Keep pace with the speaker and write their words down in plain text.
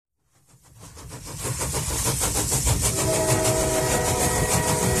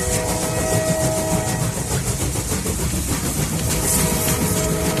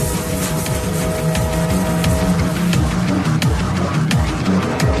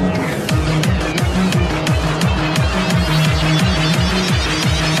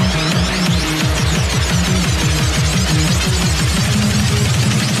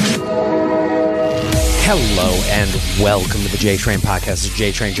Hello and welcome to the J-Train Podcast. It's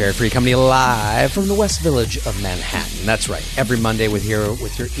J-Train, Jared Freed, coming to you live from the West Village of Manhattan. That's right. Every Monday with your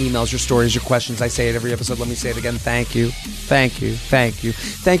emails, your stories, your questions. I say it every episode. Let me say it again. Thank you. Thank you. Thank you.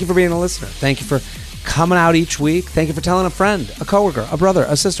 Thank you for being a listener. Thank you for coming out each week. Thank you for telling a friend, a coworker, a brother,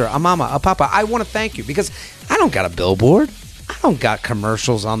 a sister, a mama, a papa. I want to thank you because I don't got a billboard. I don't got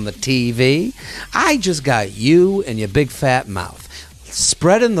commercials on the TV. I just got you and your big fat mouth.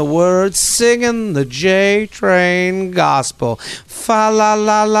 Spreading the word, singing the J-Train gospel. Fa la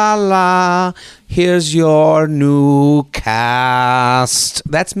la la la. Here's your new cast.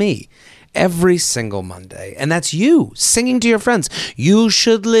 That's me. Every single Monday. And that's you singing to your friends. You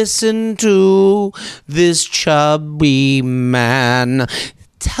should listen to this chubby man.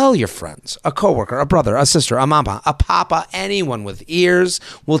 Tell your friends, a coworker, a brother, a sister, a mama, a papa, anyone with ears.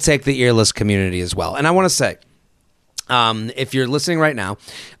 We'll take the earless community as well. And I want to say, if you're listening right now,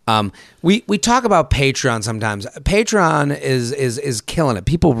 we talk about Patreon sometimes. Patreon is killing it.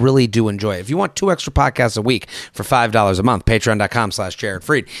 People really do enjoy it. If you want 2 extra podcasts a week for $5 a month, patreon.com/Jared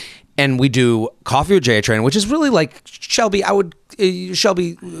Freed. And we do Coffee with J-Train, which is really like Shelby.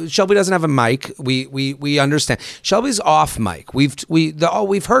 Shelby doesn't have a mic. We understand. Shelby's off mic. We've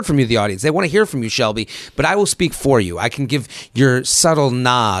heard from you, the audience. They want to hear from you, Shelby. But I will speak for you. I can give your subtle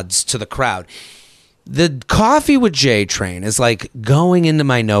nods to the crowd. The Coffee with J-Train is like going into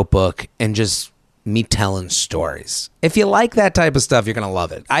my notebook and just me telling stories. If you like that type of stuff, you're gonna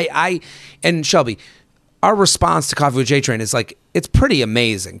love it. And Shelby, our response to Coffee with J-Train is like, it's pretty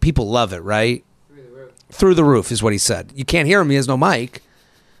amazing. People love it, right? Through the roof. Through the roof is what he said. You can't hear him. He has no mic,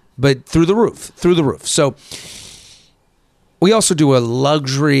 but through the roof. Through the roof. So we also do a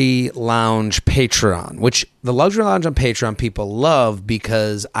luxury lounge Patreon, which the luxury lounge on Patreon people love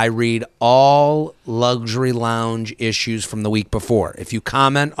because I read all luxury lounge issues from the week before. If you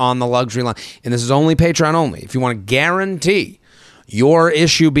comment on the luxury lounge, and this is only Patreon only, if you want to guarantee your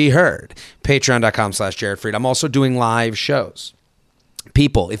issue be heard, patreon.com/Jared Freed. I'm also doing live shows.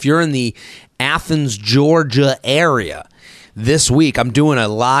 People, if you're in the Athens, Georgia area, this week I'm doing a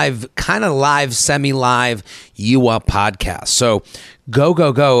live, semi-live UA podcast. So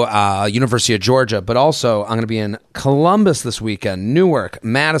go, University of Georgia. But also I'm going to be in Columbus this weekend, Newark,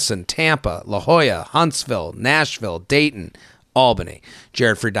 Madison, Tampa, La Jolla, Huntsville, Nashville, Dayton, Albany.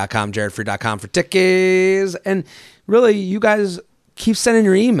 JaredFreed.com, JaredFreed.com for tickets. And really, you guys keep sending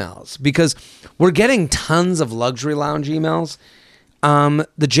your emails because we're getting tons of luxury lounge emails.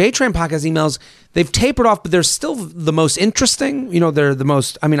 The J-Train podcast emails, they've tapered off, but they're still the most interesting. You know, they're the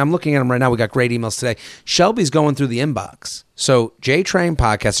most, I'm looking at them right now. We got great emails today. Shelby's going through the inbox. So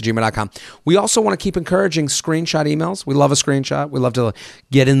jtrainpodcast@gmail.com. We also want to keep encouraging screenshot emails. We love a screenshot. We love to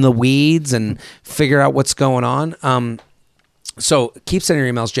get in the weeds and figure out what's going on. So keep sending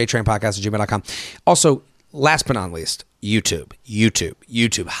your emails, jtrainpodcast@gmail.com. Also, last but not least, YouTube.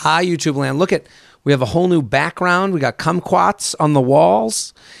 Hi, YouTube land. We have a whole new background. We got kumquats on the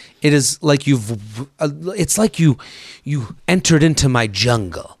walls. It is like it's like you entered into my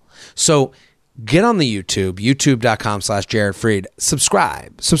jungle. So get on the youtube.com/Jared Freed.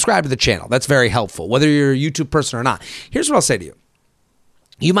 Subscribe to the channel. That's very helpful, whether you're a YouTube person or not. Here's what I'll say to you.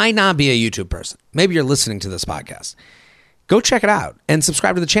 You might not be a YouTube person. Maybe you're listening to this podcast. Go check it out and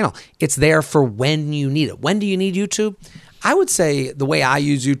subscribe to the channel. It's there for when you need it. When do you need YouTube? I would say the way I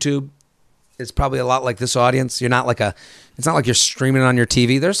use YouTube is probably a lot like this audience. It's not like you're streaming on your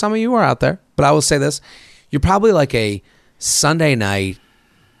TV. There's some of you who are out there, but I will say this. You're probably like a Sunday night,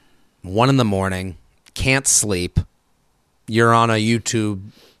 1 a.m, can't sleep. You're on a YouTube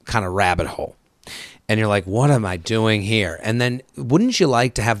kind of rabbit hole. And you're like, what am I doing here? And then wouldn't you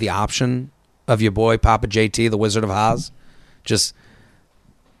like to have the option of your boy, Papa JT, the Wizard of Oz, just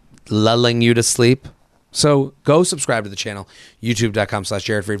lulling you to sleep? So go subscribe to the channel,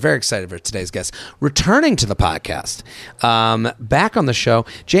 youtube.com/Jared Freed. Very excited for today's guest. Returning to the podcast, back on the show,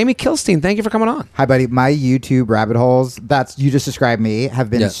 Jamie Kilstein. Thank you for coming on. Hi, buddy. My YouTube rabbit holes, you just described me, have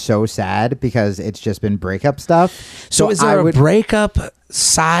been so sad because it's just been breakup stuff. So is there a breakup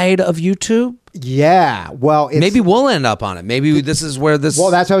side of YouTube? Yeah. Well, maybe we'll end up on it. Maybe this is where this...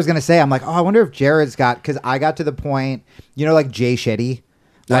 Well, that's what I was going to say. I'm like, I wonder if Jared's because I got to the point, like Jay Shetty.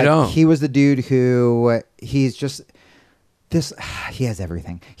 I know. He was the dude who he's just this. He has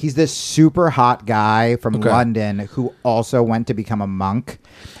everything. He's this super hot guy from London who also went to become a monk.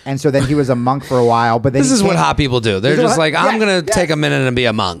 And so then he was a monk for a while. But then This is what hot people do. They're just like, I'm going to take a minute and be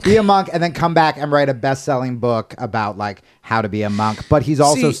a monk. Be a monk and then come back and write a best-selling book about like how to be a monk. But he's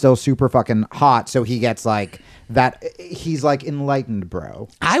also still super fucking hot. So he gets like that. He's like enlightened, bro.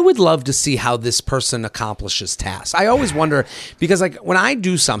 I would love to see how this person accomplishes tasks. I always wonder because like when I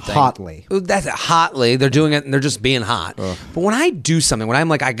do something hotly, they're doing it and they're just being hot. Ugh. But when I do something, when I'm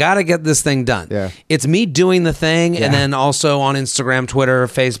like, I got to get this thing done. Yeah. It's me doing the thing. And then also on Instagram, Twitter,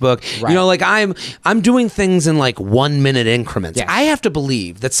 Facebook, you know, like I'm doing things in like 1 minute increments. Yes. I have to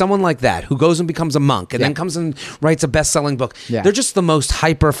believe that someone like that who goes and becomes a monk and then comes and writes a best-selling book, they're just the most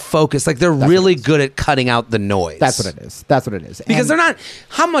hyper-focused. Like they're really good at cutting out the noise. That's what it is. That's what it is. Because they're not.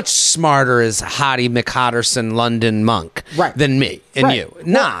 How much smarter is Hottie McHotterson London Monk than me and you?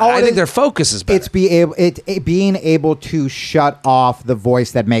 Nah, I think their focus is better. It's being able to shut off the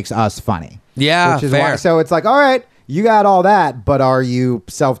voice that makes us funny. Yeah, which is fair. Why, so it's like, all right, you got all that, but are you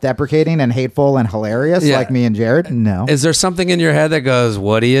self-deprecating and hateful and hilarious like me and Jared? No. Is there something in your head that goes,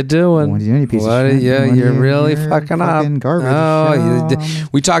 "What are you doing? What are you doing, you piece of shit? You're really fucking up." Garbage. Oh,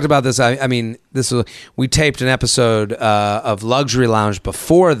 we talked about this. I mean, we taped an episode of Luxury Lounge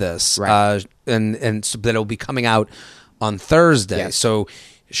before this, and so that it'll be coming out on Thursday. Yes. So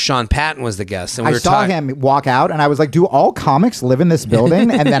Sean Patton was the guest, and I saw him walk out, and I was like, "Do all comics live in this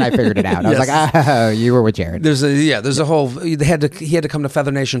building?" And then I figured it out. I was like, "Oh, you were with Jared." There's a whole. He had to come to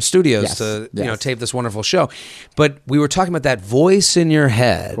Feather Nation Studios to tape this wonderful show, but we were talking about that voice in your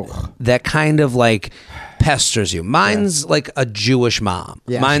head that kind of like pesters you. Mine's like a Jewish mom.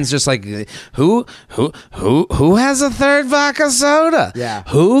 Yeah. Mine's just like who has a third vodka soda? Yeah.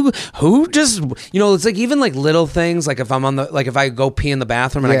 Who just it's like even like little things like if I'm on the if I go pee in the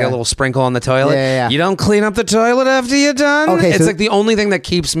bathroom and I get a little sprinkle on the toilet. Yeah. You don't clean up the toilet after you're done. Okay, it's like the only thing that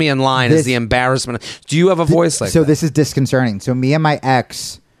keeps me in line is the embarrassment. Do you have a voice like that? So this is disconcerting. So me and my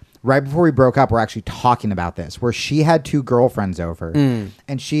ex, right before we broke up, we're actually talking about this, where she had 2 girlfriends over,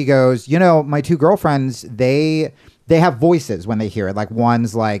 and she goes, my 2 girlfriends, they have voices when they hear it. Like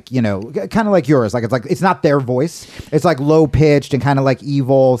one's like, kind of like yours. Like it's not their voice. It's like low pitched and kind of like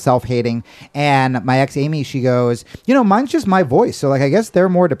evil, self-hating. And my ex Amy, she goes, mine's just my voice. So like, I guess they're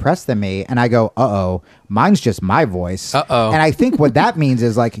more depressed than me. And I go, mine's just my voice. And I think what that means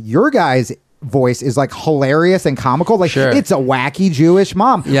is like your guys' voice is like hilarious and comical. Like it's a wacky Jewish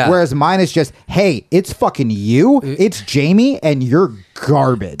mom. Yeah. Whereas mine is just, hey, it's fucking you. It's Jamie and you're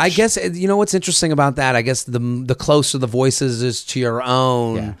garbage. I guess, what's interesting about that, I guess the closer the voices is to your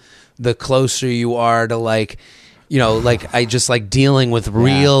own, the closer you are to like, like I just like dealing with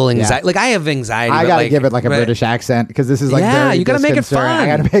real anxiety. Like I have anxiety. I gotta give it like a British accent because this is like very you gotta make it fun. I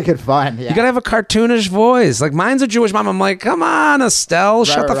gotta make it fun. Yeah. You gotta have a cartoonish voice. Like mine's a Jewish mom. I'm like, come on, Estelle,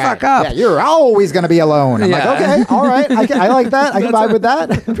 shut the fuck up. Yeah, you're always gonna be alone. I'm like, okay, all right, I like that. I can vibe with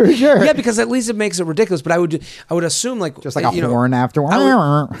that for sure. Yeah, because at least it makes it ridiculous. But I would assume like just like a horn after.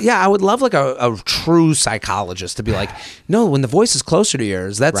 I would love like a true psychologist to be like, no, when the voice is closer to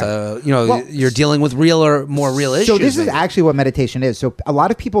yours, that's you're dealing with real or more real issues. So this is actually what meditation is. So a lot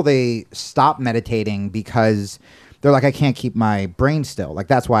of people, they stop meditating because they're like, I can't keep my brain still. Like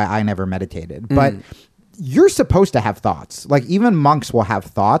that's why I never meditated. But you're supposed to have thoughts. Like even monks will have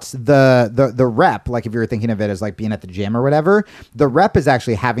thoughts. The rep, like if you're thinking of it as like being at the gym or whatever, the rep is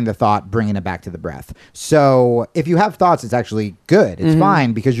actually having the thought, bringing it back to the breath. So if you have thoughts, it's actually good. It's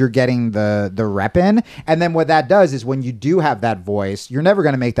fine because you're getting the rep in. And then what that does is when you do have that voice, you're never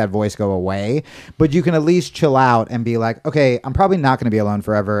going to make that voice go away, but you can at least chill out and be like, okay, I'm probably not going to be alone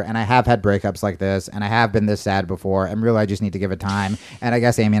forever. And I have had breakups like this and I have been this sad before and really I just need to give it time. And I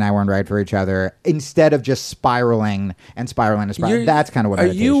guess Amy and I weren't right for each other instead of just spiraling and spiraling and spiraling. That's kind of what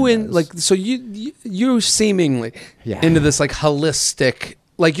meditation you in is. like so you're seemingly into this like holistic,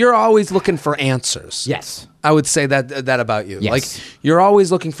 like you're always looking for answers. Yes, I would say that about you. Yes. Like you're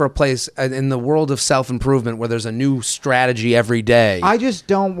always looking for a place in the world of self-improvement where there's a new strategy every day. I just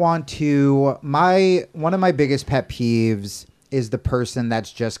don't want to. One of my biggest pet peeves is the person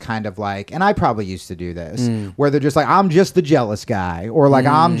that's just kind of like, and I probably used to do this, where they're just like, I'm just the jealous guy, or like,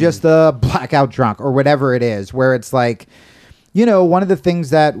 I'm just the blackout drunk, or whatever it is, where it's like, one of the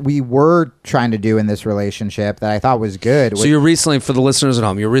things that we were trying to do in this relationship that I thought was good. So you're recently, for the listeners at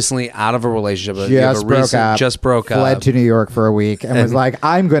home, you're recently out of a relationship. Just broke up. Fled to New York for a week and was like,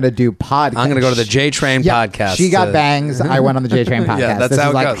 I'm going to do podcast. I'm going to go to the J Train podcast. She got bangs. I went on the J Train podcast. Yeah, that's this how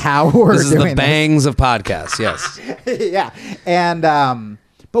is it like goes. how we're this is doing the bangs of podcasts. Yes. Yeah. And,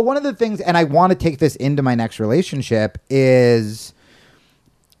 but one of the things, and I want to take this into my next relationship is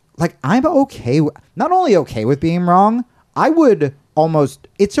like, I'm not only okay with being wrong, I would almost,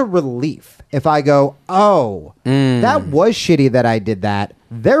 it's a relief if I go, oh, that was shitty that I did that.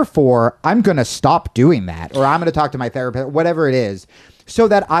 Therefore, I'm going to stop doing that, or I'm going to talk to my therapist, whatever it is, so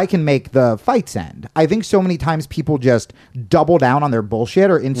that I can make the fights end. I think so many times people just double down on their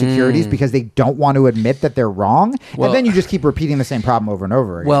bullshit or insecurities because they don't want to admit that they're wrong. Well, and then you just keep repeating the same problem over and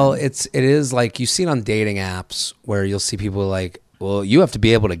over again. Well, it is like you see it on dating apps where you'll see people like, well, you have to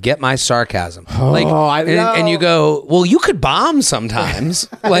be able to get my sarcasm. I know. And you go, well, you could bomb sometimes.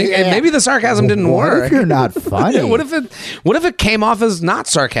 Like, and maybe the sarcasm didn't what work. if you're not funny? Yeah, what if it came off as not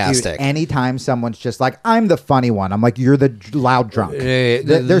sarcastic? Dude, anytime someone's just like, I'm the funny one, I'm like, you're the loud drunk. The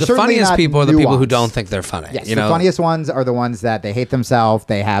certainly funniest not people are the people who nuanced. don't think they're funny. Yes, you the know? funniest ones are the ones that they hate themselves.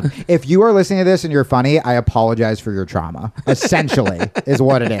 They have. If you are listening to this and you're funny, I apologize for your trauma. Essentially, is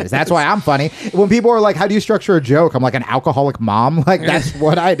what it is. That's why I'm funny. When people are like, "How do you structure a joke?" I'm like, an alcoholic mom. Like that's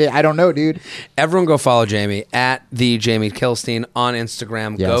what I did. I don't know, dude. Everyone go follow Jamie at the Jamie Kilstein on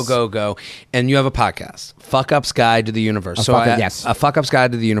Instagram. Yes. Go. And you have a podcast, Fuck Up's Guide to the Universe. Yes. A Fuck Up's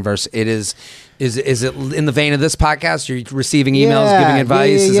Guide to the Universe. It is it in the vein of this podcast? You're receiving emails, giving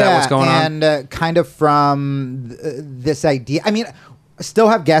advice? Is that what's going on? And kind of from this idea. I mean, still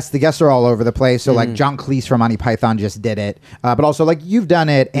have guests. The guests are all over the place. So like John Cleese from Monty Python just did it. But also like you've done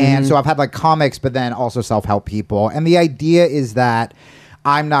it. And so I've had like comics, but then also self-help people. And the idea is that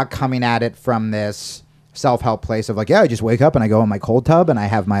I'm not coming at it from this self-help place of like, yeah, I just wake up and I go in my cold tub and I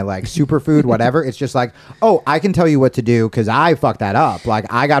have my like superfood, whatever. It's just like, oh, I can tell you what to do because I fucked that up. Like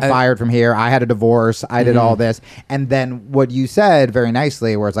I got fired from here. I had a divorce. I did all this. And then what you said very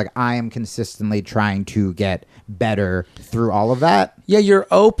nicely, where it's like, I am consistently trying to get better through all of that. Yeah, you're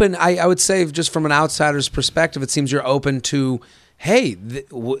open. I would say just from an outsider's perspective, it seems you're open to, hey,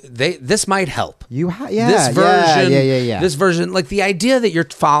 this might help. This version, This version, like the idea that you're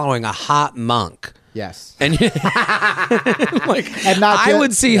following a hot monk. Yes. And like, and not I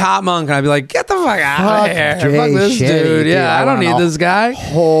would see Hot Monk and I'd be like, get the fuck out of here. Fuck this dude. Yeah, I don't need this guy.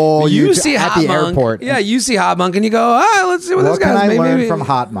 You see at Hot the Monk. airport. Yeah, you see Hot Monk and you go, let's see what this guy's can I maybe. learn from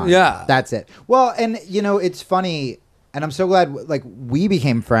Hot Monk? Yeah. That's it. Well, and you know, it's funny, and I'm so glad like we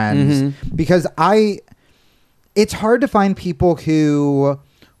became friends because it's hard to find people who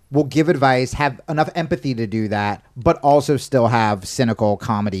will give advice, have enough empathy to do that, but also still have cynical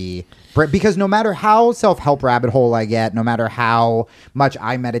comedy. Because no matter how self-help rabbit hole I get, no matter how much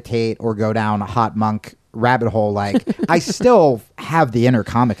I meditate or go down a Hot Monk rabbit hole, like I still have the inner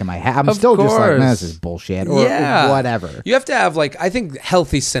comic in my head. I'm still just like, man, this is bullshit or whatever. You have to have like, I think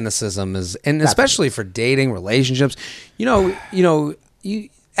healthy cynicism is, and especially for dating, relationships,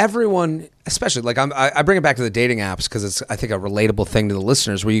 everyone, especially like I bring it back to the dating apps because it's, I think, a relatable thing to the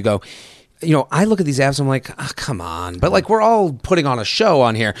listeners where you go, I look at these apps, I'm like, come on. But like, we're all putting on a show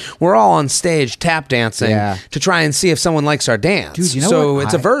on here. We're all on stage tap dancing to try and see if someone likes our dance. Dude, so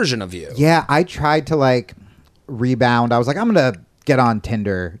it's a version of you. Yeah, I tried to like rebound. I was like, I'm going to get on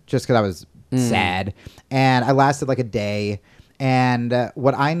Tinder just because I was sad. And I lasted like a day. And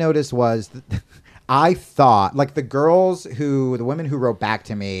what I noticed was I thought like the women who wrote back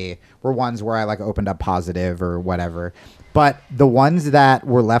to me were ones where I like opened up positive or whatever. But the ones that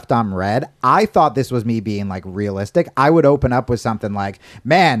were left on red, I thought this was me being like realistic. I would open up with something like,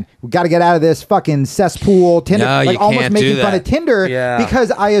 man, we got to get out of this fucking cesspool Tinder. No, like you almost can't making do fun that. of Tinder because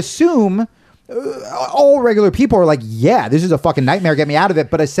I assume all regular people are like, yeah, this is a fucking nightmare. Get me out of it.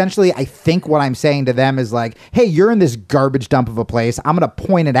 But essentially, I think what I'm saying to them is like, hey, you're in this garbage dump of a place. I'm going to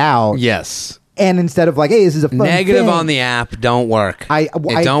point it out. Yes. And instead of like, hey, this is a fun negative thing, on the app don't work.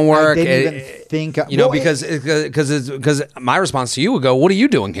 it don't work. I didn't even think, because my response to you would go, what are you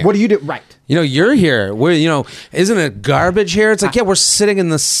doing here? What do you do? Right. You're here. Isn't it garbage here? It's like, we're sitting in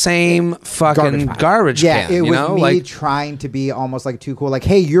the same fucking garbage can. It was me trying to be almost like too cool. Like,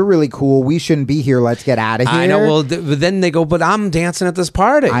 hey, you're really cool. We shouldn't be here. Let's get out of here. I know. Well, but then they go, but I'm dancing at this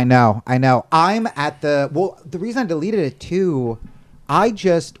party. I know. I'm at the reason I deleted it too,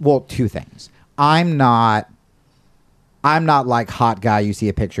 two things. I'm not like hot guy you see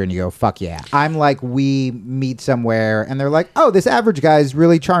a picture and you go, fuck yeah. I'm like, we meet somewhere and they're like, oh, this average guy is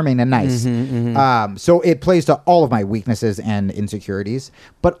really charming and nice. So it plays to all of my weaknesses and insecurities.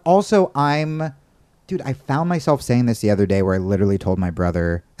 But also I found myself saying this the other day where I literally told my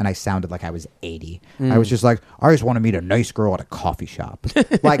brother and I sounded like I was 80. I was just like, I just want to meet a nice girl at a coffee shop.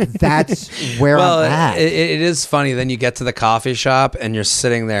 Like that's where I'm at. It is funny. Then you get to the coffee shop and you're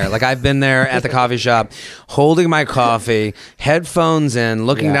sitting there. Like I've been there at the coffee shop holding my coffee, headphones in,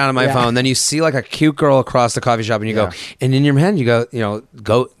 looking down at my phone. Then you see like a cute girl across the coffee shop and you go, and in your head you go,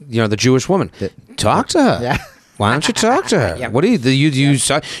 the Jewish woman, talk to her. Yeah. Why don't you talk to her? What do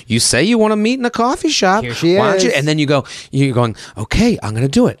you say you want to meet in a coffee shop? Here she Why don't is. you? And then you're going, okay, I'm going to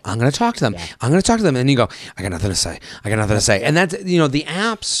do it. I'm going to talk to them. I'm going to talk to them. And you go, I got nothing to say. And that's, the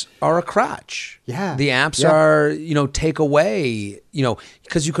apps are a crutch. Yeah. The apps are, take away,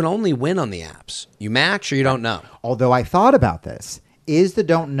 because you can only win on the apps. You match or you don't know. Although I thought about this, is the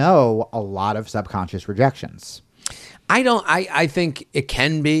don't know a lot of subconscious rejections? I think it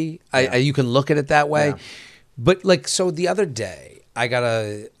can be. You can look at it that way. Yeah. But so the other day,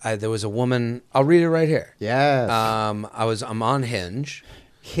 there was a woman, I'll read it right here. Yes. I'm on Hinge.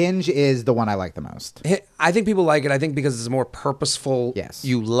 Hinge is the one I like the most. I think people like it. I think because it's more purposeful. Yes.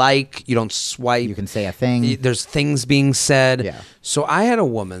 You don't swipe. You can say a thing. There's things being said. Yeah. So I had a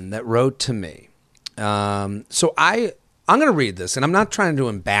woman that wrote to me. I'm going to read this, and I'm not trying to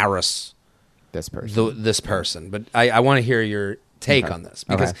embarrass This person. this person, but I want to hear your take on this,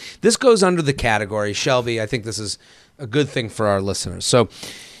 because Okay. this goes under the category, Shelby, I think this is a good thing for our listeners. So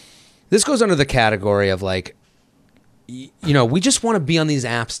this goes under the category of we just want to be on these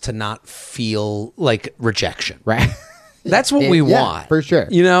apps to not feel like rejection. Right. That's what we want. For sure.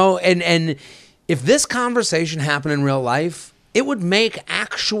 And if this conversation happened in real life, it would make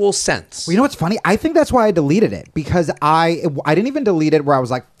actual sense. Well, you know what's funny? I think that's why I deleted it, because I didn't even delete it where I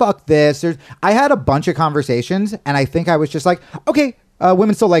was like, fuck this. I had a bunch of conversations, and I think I was just like, okay,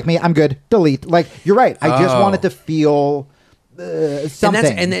 women still like me. I'm good. Delete. Like, you're right. I just wanted to feel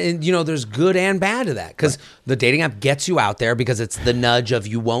something. And there's good and bad to that, because the dating app gets you out there because it's the nudge of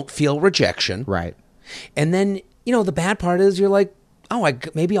you won't feel rejection. Right. And then, the bad part is you're like,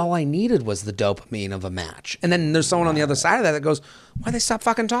 maybe all I needed was the dopamine of a match. And then there's someone on the other side of that goes, why'd they stop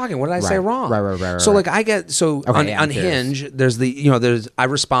fucking talking? What did I say wrong? Right. So I get, Okay, on Hinge, there's I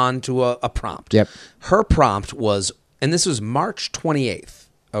respond to a prompt. Yep. Her prompt was, and this was March 28th.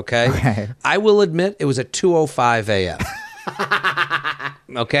 Okay. I will admit it was at 2:05 a.m.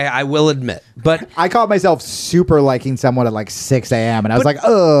 Okay, I will admit. But I caught myself super liking someone at like 6 a.m. and I was like,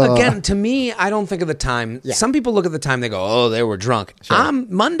 oh. Again, to me, I don't think of the time. Yeah. Some people look at the time, they go, oh, they were drunk.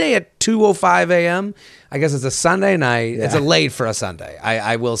 I'm Monday at 2:05 a.m. I guess it's a Sunday night. Yeah. It's a late for a Sunday,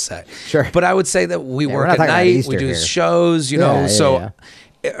 I will say. Sure. But I would say that we we're work not at talking about night. Easter We do here. shows, Yeah, so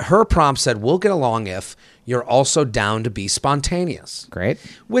her prompt said, we'll get along if you're also down to be spontaneous. Great.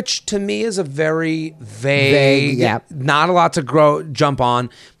 Which to me is a very vague, yeah. not a lot to jump on,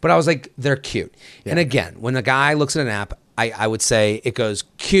 but I was like, they're cute. Yeah. And again, when a guy looks at an app, I would say it goes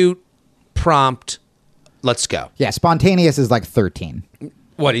cute, prompt, let's go. Yeah, spontaneous is like 13.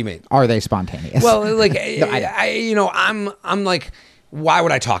 What do you mean? Are they spontaneous? Well, like, No, I'm like, why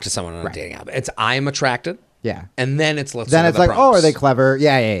would I talk to someone on a dating app? It's I'm attracted. Yeah. And then it's let's then look it's at the like, prompts. oh, are they clever?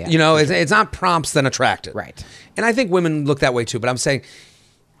 Yeah. It's not prompts then attracted. Right. And I think women look that way too, but I'm saying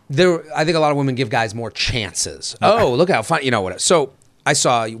I think a lot of women give guys more chances. Oh, look how fun, what. So I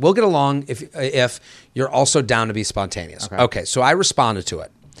saw we'll get along if you're also down to be spontaneous. Okay, so I responded to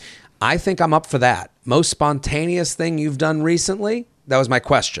it. I think I'm up for that. Most spontaneous thing you've done recently? That was my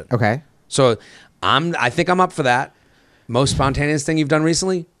question. Okay. So I think I'm up for that. Most spontaneous thing you've done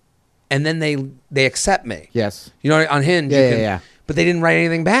recently? And then they accept me. Yes. On Hinge. Yeah. But they didn't write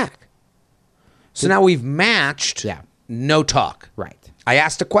anything back. So now we've matched. Yeah. No talk. Right. I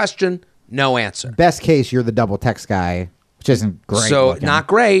asked a question. No answer. Best case, you're the double text guy, which isn't great. So looking. not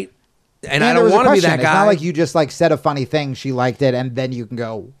great. And I there don't was a want to be question. that guy. It's not like you just like said a funny thing, she liked it, and then you can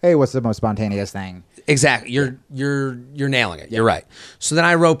go, hey, what's the most spontaneous thing? Exactly. You're nailing it. You're right. So then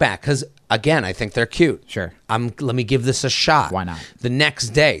I wrote back because again, I think they're cute. Sure. Let me give this a shot. Why not? The next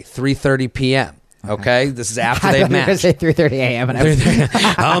day, 3:30 p.m. Okay, this is after I they've thought you were gonna matched. say 3:30 a.m. and I was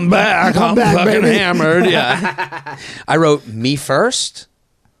I'm back. I'm back, fucking baby. hammered. Yeah. I wrote me first.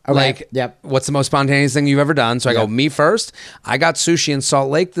 Okay. Like, Yep. what's the most spontaneous thing you've ever done? So I go, me first. I got sushi in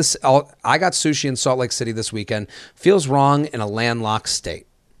Salt Lake. I got sushi in Salt Lake City this weekend. Feels wrong in a landlocked state.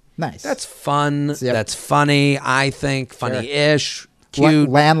 Nice. That's fun. Yep. That's funny. I think funny-ish. Cute.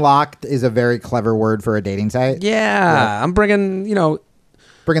 Landlocked is a very clever word for a dating site. Yeah. I'm bringing,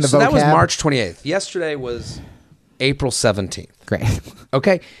 Bringing the so vocab. that was March 28th. Yesterday was April 17th. Great.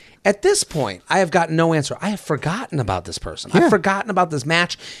 Okay. At this point, I have gotten no answer. I have forgotten about this person. Yeah. I've forgotten about this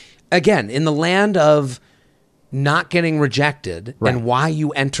match. Again, in the land of not getting rejected Right. and why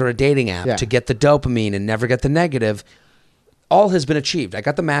you enter a dating app Yeah. to get the dopamine and never get the negative, all has been achieved. I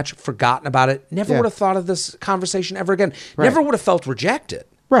got the match, forgotten about it, never Yeah. would have thought of this conversation ever again. Right. Never would have felt rejected.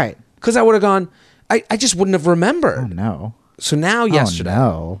 Right. Because I would have gone, I just wouldn't have remembered. Oh, no. So now yesterday, Oh,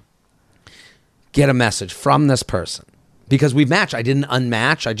 no. get a message from this person. Because we've matched. I didn't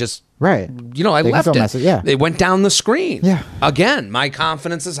unmatch. I just, Right. I They can left still it. message, yeah. It went down the screen. Yeah. Again, my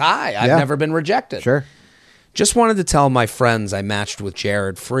confidence is high. I've Yeah. never been rejected. Sure. Just wanted to tell my friends I matched with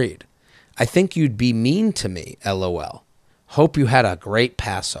Jared Freed. I think you'd be mean to me, LOL. Hope you had a great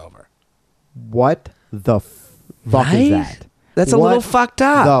Passover. What the fuck Right? is that? That's a What little fucked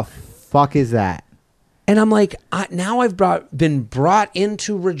up. The fuck is that? And I'm like, now I've been brought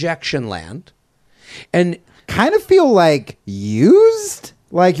into rejection land. And Kind of feel like used.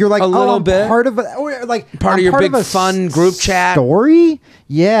 Like you're like A little I'm bit. part of a, or like Part of I'm your part big a fun group chat. story.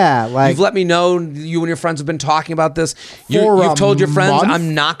 Yeah, like you've let me know you and your friends have been talking about this. For You've a told your friends month?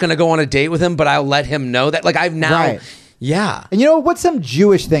 I'm not going to go on a date with him, but I'll let him know that. Like I've now, Right. yeah. And you know what's some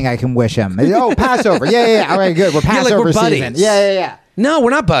Jewish thing I can wish him? Oh, Passover. Yeah. All right, good. We're Yeah, like Passover we're season. buddies. Yeah. No,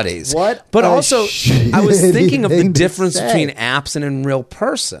 we're not buddies. What But a also, I was shitty thinking of the thing to difference say. between apps and in real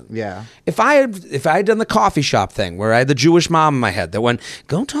person. Yeah. If I had done the coffee shop thing where I had the Jewish mom in my head that went,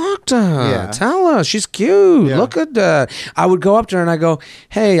 go talk to her, Yeah. tell her she's cute. Yeah. Look at her. I would go up to her and I go,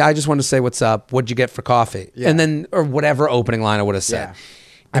 hey, I just wanted to say what's up. What'd you get for coffee? Yeah. And then or whatever opening line I would have said. Yeah.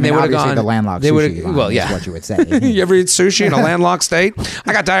 And I mean, they would have obviously gone. the landlocked they sushi would've- line well, is yeah. what you would say. You ever eat sushi in a landlocked state?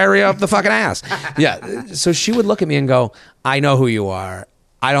 I got diarrhea up the fucking ass. Yeah. So she would look at me and go, I know who you are.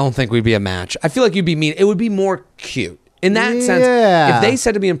 I don't think we'd be a match. I feel like you'd be mean. It would be more cute. In that sense, Yeah. if they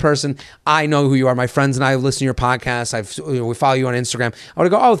said to me in person, I know who you are. My friends and I listen to your podcast. We follow you on Instagram. I would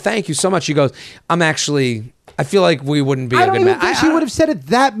go, oh, thank you so much. She goes, I feel like we wouldn't be I a don't good even match. think she would have said it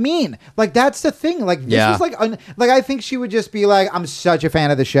that mean. Like that's the thing. Like this Yeah. was like like I think she would just be like, I'm such a fan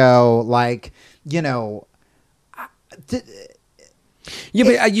of the show. Like you know, Yeah,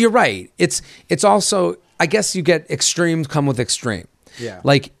 but you're right. It's also, I guess you get extremes come with extreme. Yeah.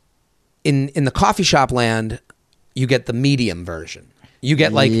 Like in the coffee shop land, you get the medium version. You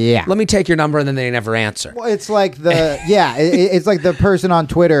get like, Yeah. let me take your number, and then they never answer. well, it's like the it's like the person on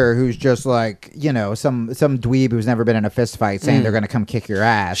Twitter who's just like some dweeb who's never been in a fist fight saying they're gonna come kick your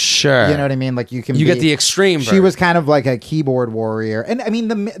ass. Sure. You know what I mean? Like you get the extreme She version. was kind of like a keyboard warrior, and I mean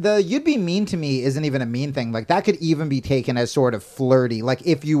the you'd be mean to me isn't even a mean thing. Like that could even be taken as sort of flirty. Like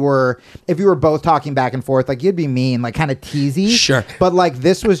if you were both talking back and forth, like you'd be mean, like kind of teasy. Sure. But like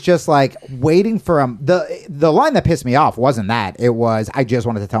this was just like waiting for him. The line that pissed me off wasn't that. It was I just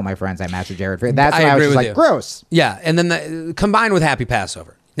wanted to tell my friends I matched with Jared Freed. That's I when I was agree just with like you. gross. Yeah, and then combined with Happy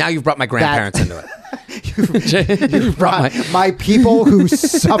Passover. Now you've brought my grandparents into it. You've brought My people who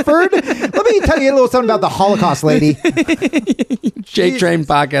suffered. Let me tell you a little something about the Holocaust, lady.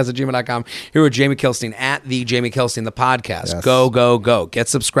 JTrainPodcast@gmail.com. Here with Jamie Kilstein at the Jamie Kilstein, the podcast. Yes. Go. Get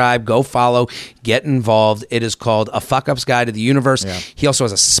subscribed, go follow, get involved. It is called A Fuck Up's Guide to the Universe. Yeah. He also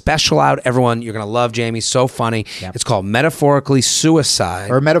has a special out. Everyone, you're going to love Jamie. So funny. Yep. It's called Metaphorically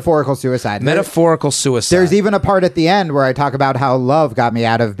Suicide. Or metaphorical suicide. Metaphorical Suicide. There's even a part at the end where I talk about how love got me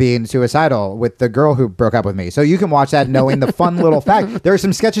out of being suicidal with the girl who broke up with me. So you can watch that knowing the fun little fact. There are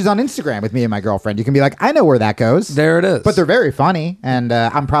some sketches on Instagram with me and my girlfriend. You can be like, I know where that goes. There it is. But they're very funny. And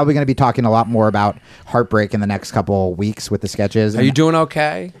I'm probably going to be talking a lot more about heartbreak in the next couple weeks with the sketches. Are you doing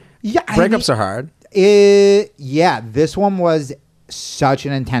okay? Yeah. Breakups are hard. Yeah. This one was such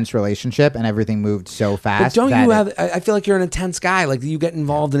an intense relationship and everything moved so fast. But don't that you it- have, I feel like you're an intense guy. Like you get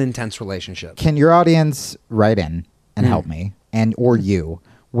involved in intense relationships. Can your audience write in and help me or you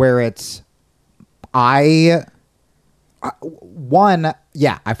where it's one,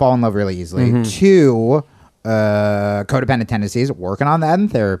 I fall in love really easily. Mm-hmm. Two, codependent tendencies, working on that in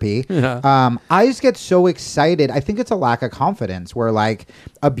therapy. Yeah. I just get so excited. I think it's a lack of confidence where like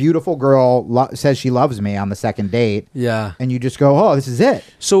a beautiful girl says she loves me on the second date. Yeah. And you just go, oh, this is it.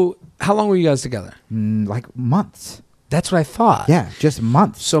 So how long were you guys together? Like months. That's what I thought. Yeah, just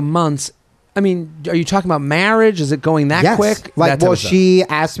months. So months. I mean, are you talking about marriage? Is it going that Yes. quick? Like, That type well, of stuff. she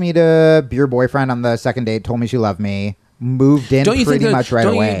asked me to be her boyfriend on the second date, told me she loved me, moved in don't you pretty think much right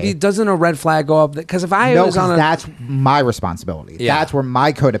away. doesn't a red flag go up? Because if I No, was on because a that's my responsibility. Yeah. That's where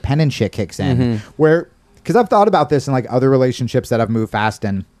my codependent shit kicks in. Where, because I've thought about this in like other relationships that I've moved fast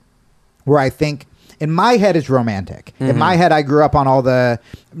in, where I think in my head it's romantic. In my head, I grew up on all the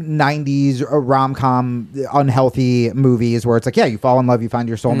 90s rom-com unhealthy movies where it's like, yeah, you fall in love, you find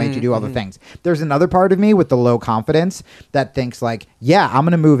your soulmate, you do all the things. There's another part of me with the low confidence that thinks like, yeah, I'm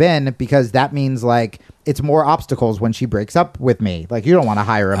going to move in because that means like it's more obstacles when she breaks up with me. Like you don't want to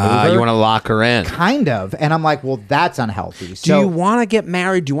hire a mover. you want to lock her in. Kind of. And I'm like, well, that's unhealthy. Do So you want to get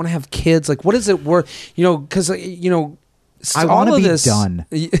married? Do you want to have kids? Like, what is it worth? You know, because I all wanna of be this done.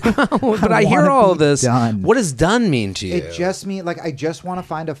 But I hear wanna all be of this. done. What does done mean to you? it just means like I just want to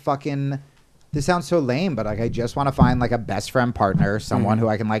find a fucking. This sounds so lame, but like I just want to find like a best friend partner, someone who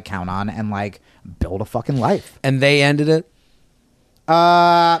I can like count on and like build a fucking life. And they ended it.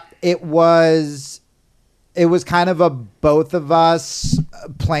 It was kind of a both of us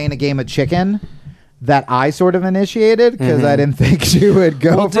playing a game of chicken. that I sort of initiated because I didn't think she would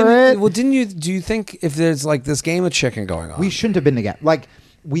go for it. Well, didn't you? Do you think if there's like this game of chicken going on, We shouldn't have been together. Like,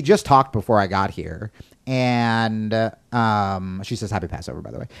 we just talked before I got here, and she says happy Passover, by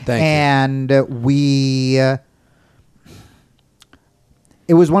the way. Thank you. And we,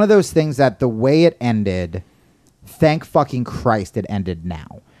 it was one of those things that the way it ended, thank fucking Christ it ended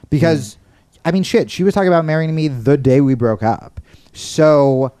now. Because, I mean, shit, she was talking about marrying me the day we broke up.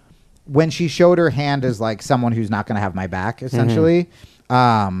 So when she showed her hand as like someone who's not going to have my back, essentially,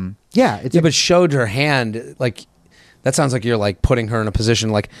 but showed her hand like. That sounds like you're like putting her in a position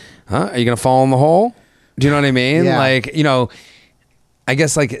like, huh? Are you going to fall in the hole? Do you know what I mean? Yeah. Like, I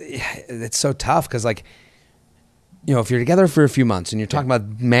guess like it's so tough because like, if you're together for a few months and you're talking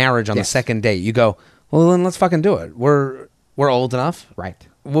about marriage on the second date, you go, well, then let's fucking do it. We're old enough. Right.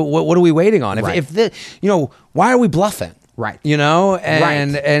 What are we waiting on? Right. Why are we bluffing? Right. And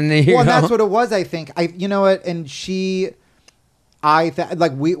that's what it was, I think. You know what? And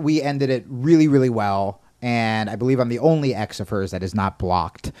we ended it really, really well. And I believe I'm the only ex of hers that is not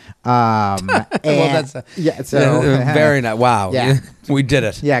blocked. Well, that's very nice. Wow, yeah. We did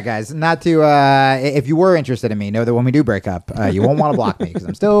it. Yeah, guys. Not to if you were interested in me, know that when we do break up, you won't want to block me because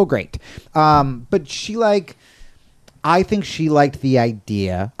I'm still great. But I think she liked the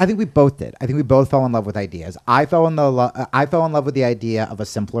idea. I think we both did. I think we both fell in love with ideas. I fell in love with the idea of a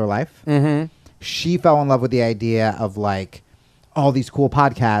simpler life. Mm-hmm. She fell in love with the idea of like all these cool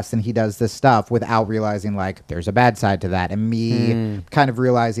podcasts and he does this stuff without realizing like there's a bad side to that, and me kind of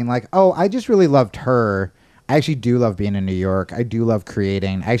realizing like, oh, I just really loved her. I actually do love being in New York. I do love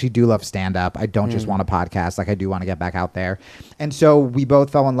creating. I actually do love stand up. I don't just want a podcast. Like I do want to get back out there. And so we both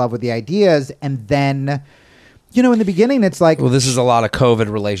fell in love with the ideas. And then, in the beginning it's like, well, this is a lot of COVID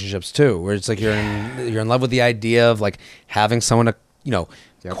relationships too, where it's like you're in love with the idea of like having someone to,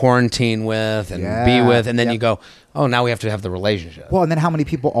 quarantine with and be with, and then you go, oh, now we have to have the relationship. Well, and then how many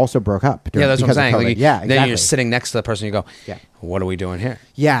people also broke up? That's what I'm saying. Like, exactly. Then you're sitting next to the person. You go, what are we doing here?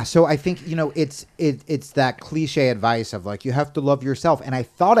 Yeah. So I think it's that cliche advice of like you have to love yourself, and I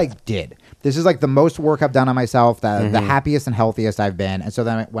thought I did. This is like the most work I've done on myself, the happiest and healthiest I've been. And so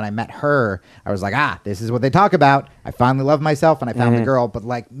then when I met her, I was like, this is what they talk about. I finally loved myself and I found the girl. But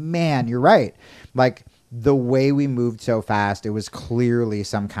like, man, you're right. Like the way we moved so fast, it was clearly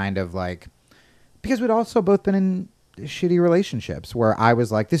some kind of like, because we'd also both been in shitty relationships where I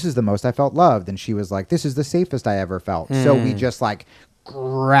was like, this is the most I felt loved. And she was like, this is the safest I ever felt. So we just like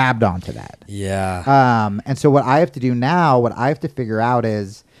grabbed onto that. Yeah. And so what I have to do now, what I have to figure out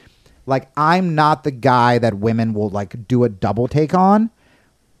is like, I'm not the guy that women will like do a double take on.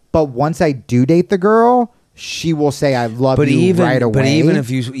 But once I do date the girl, she will say, I love you right away. But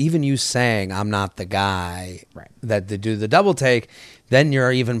even you saying, I'm not the guy that to do the double take, then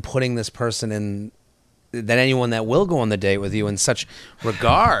you're even putting this person in, that anyone that will go on the date with you in such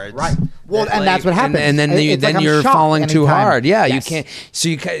regards. Right. Well, and that's what happens. And then you're falling too hard. Yeah, you can't. So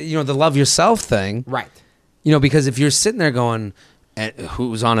the love yourself thing. Right. Because if you're sitting there going,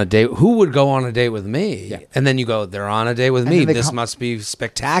 who's on a date? Who would go on a date with me? Yeah. And then you go, they're on a date with me. This must be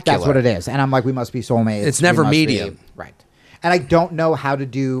spectacular. That's what it is. And I'm like, we must be soulmates. It's never medium. Right. And I don't know how to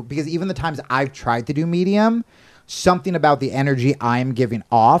do, because even the times I've tried to do medium, something about the energy I'm giving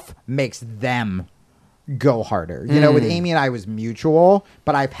off makes them go harder. With Amy and I was mutual,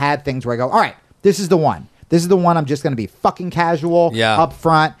 but I've had things where I go, all right, this is the one. This is the one I'm just going to be fucking casual, up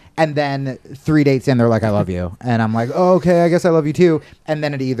front, and then 3 dates in, they're like, I love you. And I'm like, oh, okay, I guess I love you too. And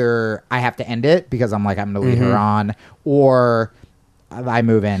then it either, I have to end it because I'm like, I'm going to lead her on, or I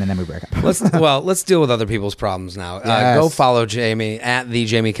move in and then we break up. Let's deal with other people's problems now. Yes. Go follow Jamie at the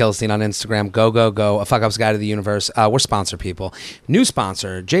Jamie Kilstein on Instagram. Go. A fuck up's guide to the universe. We're sponsor people. New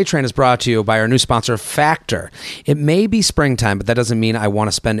sponsor. JTrain is brought to you by our new sponsor, Factor. It may be springtime, but that doesn't mean I want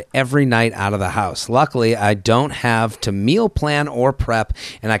to spend every night out of the house. Luckily, I don't have to meal plan or prep,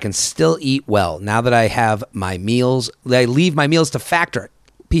 and I can still eat well. Now that I have my meals, I leave my meals to Factor.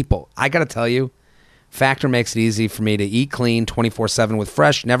 People, I got to tell you, Factor makes it easy for me to eat clean 24/7 with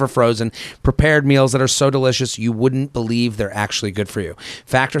fresh, never frozen, prepared meals that are so delicious you wouldn't believe they're actually good for you.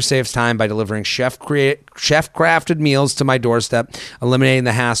 Factor saves time by delivering chef-crafted meals to my doorstep, eliminating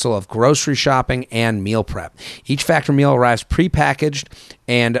the hassle of grocery shopping and meal prep. Each Factor meal arrives prepackaged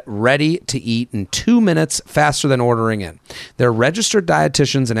and ready to eat in 2 minutes, faster than ordering in. Their registered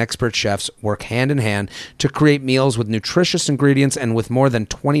dietitians and expert chefs work hand in hand to create meals with nutritious ingredients, and with more than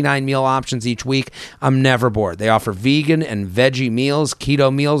 29 meal options each week, I'm never bored. They offer vegan and veggie meals,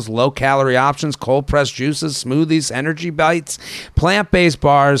 keto meals, low-calorie options, cold-pressed juices, smoothies, energy bites, plant-based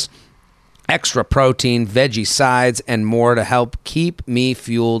bars, extra protein, veggie sides, and more to help keep me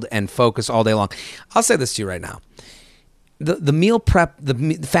fueled and focused all day long. I'll say this to you right now. The meal prep,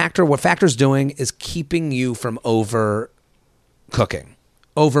 what Factor's doing is keeping you from over cooking,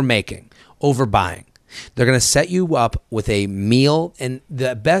 over making, over buying. They're going to set you up with a meal, and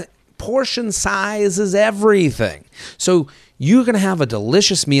the best portion size is everything. So you're going to have a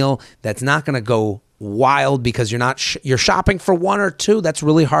delicious meal that's not going to go wild because you're shopping for one or two. That's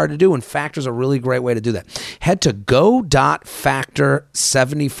really hard to do, and Factor's a really great way to do that. Head to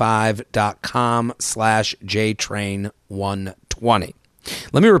go.factor75.com/JTrain120.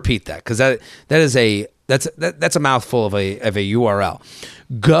 Let me repeat that, because that's a mouthful of a URL.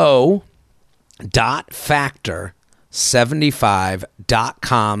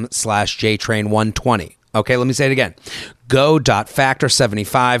 Go.factor75.com/JTrain120. Okay, let me say it again.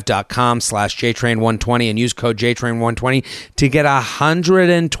 Go.factor75.com/JTrain120 and use code JTrain120 to get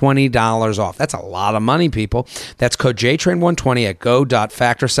 $120 off. That's a lot of money, people. That's code JTrain120 at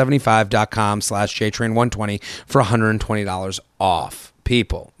go.factor75.com/JTrain120 for $120 off.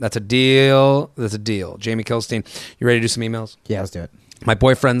 People, that's a deal. That's a deal. Jamie Kilstein, you ready to do some emails? Yeah, let's do it. My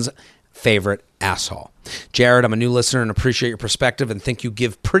boyfriend's favorite asshole. Jared, I'm a new listener and appreciate your perspective and think you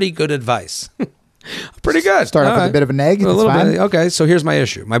give pretty good advice. Pretty good. Start off with a bit of a neg. A little bit. Okay, so here's my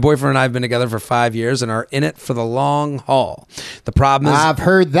issue. My boyfriend and I have been together for 5 years and are in it for the long haul. The problem is... I've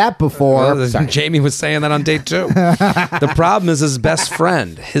heard that before. Jamie was saying that on date 2. The problem is his best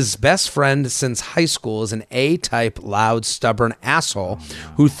friend. His best friend since high school is an A-type, loud, stubborn asshole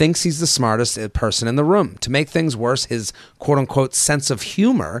who thinks he's the smartest person in the room. To make things worse, his quote-unquote sense of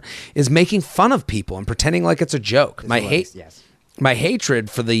humor is making fun of people and pretending like it's a joke. My hatred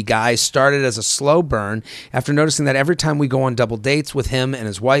for the guy started as a slow burn after noticing that every time we go on double dates with him and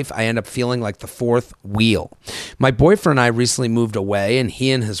his wife, I end up feeling like the fourth wheel. My boyfriend and I recently moved away, and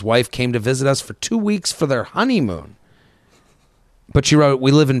he and his wife came to visit us for 2 weeks for their honeymoon. But she wrote, we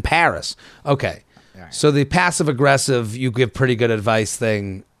live in Paris. Okay. Right. So the passive-aggressive, you give pretty good advice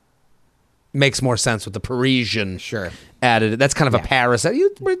thing makes more sense with the Parisian added. That's kind of a Paris.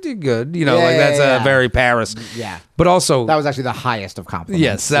 You pretty good, that's a very Paris. Yeah, but also that was actually the highest of compliments.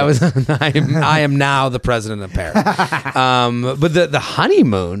 Yes, that was. I am now the president of Paris. But the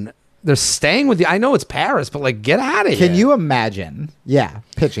honeymoon, they're staying with you. I know it's Paris, but like, get out of here. Can you imagine? Yeah,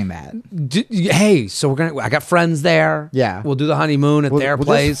 pitching that. Hey, so I got friends there. Yeah, we'll do the honeymoon at their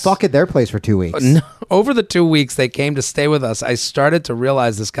place. Just fuck at their place for 2 weeks. No, over the 2 weeks they came to stay with us, I started to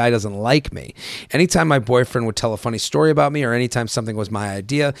realize this guy doesn't like me. Anytime my boyfriend would tell a funny story about me, or anytime something was my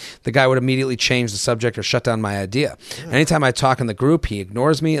idea, the guy would immediately change the subject or shut down my idea. Anytime I talk in the group, he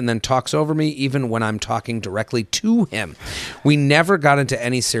ignores me and then talks over me, even when I'm talking directly to him. We never got into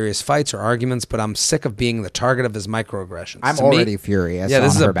any serious fights or arguments, but I'm sick of being the target of his microaggressions. I'm already furious. Yeah,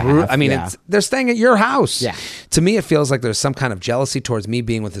 this is her behalf. I mean, they're staying at your house. Yeah. To me, it feels like there's some kind of jealousy towards me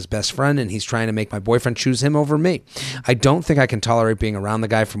being with his best friend, and he's trying to make my boyfriend choose him over me. I don't think I can tolerate being around the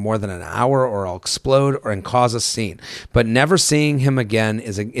guy for more than an hour, or I'll explode and cause a scene. But never seeing him again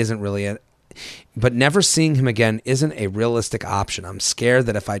isn't a realistic option. I'm scared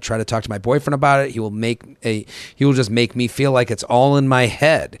that if I try to talk to my boyfriend about it, he will just make me feel like it's all in my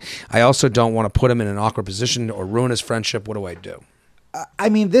head. I also don't want to put him in an awkward position or ruin his friendship. What do I do? I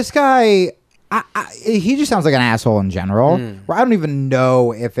mean, this guy, he just sounds like an asshole in general. Where I don't even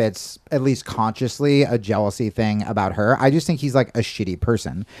know if it's at least consciously a jealousy thing about her. I just think he's like a shitty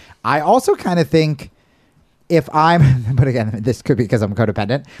person. I also kind of think but again, this could be because I'm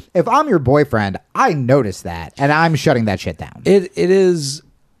codependent. If I'm your boyfriend, I notice that, and I'm shutting that shit down. It's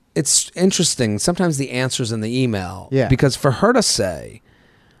interesting. Sometimes the answer's in the email. Yeah. Because for her to say,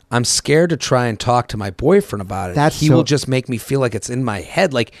 I'm scared to try and talk to my boyfriend about it, he will just make me feel like it's in my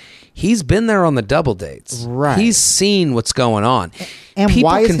head. Like, he's been there on the double dates. Right. He's seen what's going on. And people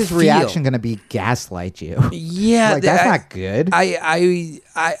why is his reaction going to be gaslight you? Yeah. Like, that's not good.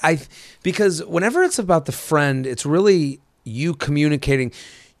 Because whenever it's about the friend, it's really you communicating.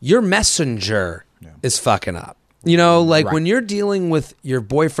 Your messenger is fucking up. When you're dealing with your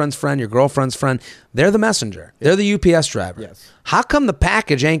boyfriend's friend, your girlfriend's friend, they're the messenger. They're the UPS driver. Yes. How come the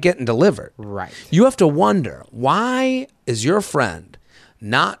package ain't getting delivered? Right. You have to wonder, why is your friend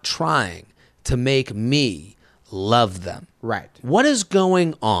not trying to make me love them? Right. What is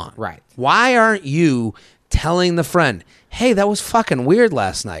going on? Right. Why aren't you telling the friend, hey, that was fucking weird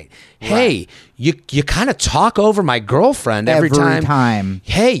last night. Hey, you kind of talk over my girlfriend every time.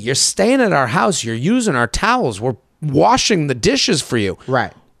 Hey, you're staying at our house. You're using our towels. We're washing the dishes for you.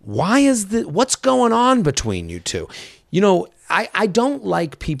 Right. What's going on between you two? I don't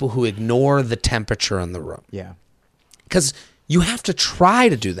like people who ignore the temperature in the room. Yeah. Because you have to try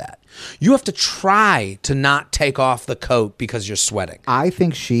to do that. You have to try to not take off the coat because you're sweating. I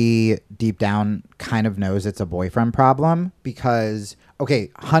think she deep down kind of knows it's a boyfriend problem because, okay,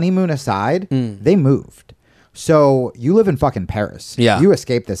 honeymoon aside, they moved. So you live in fucking Paris. Yeah. You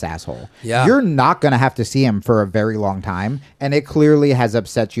escaped this asshole. Yeah. You're not going to have to see him for a very long time. And it clearly has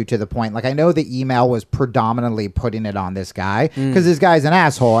upset you to the point. Like, I know the email was predominantly putting it on this guy because this guy's an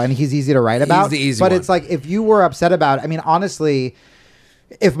asshole and he's easy to write about. the easy but one. it's like, if you were upset about it, I mean, honestly,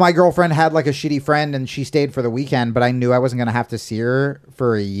 if my girlfriend had like a shitty friend and she stayed for the weekend, but I knew I wasn't going to have to see her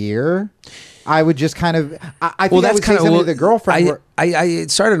for a year, I would just kind of, I think I would say something to the girlfriend. I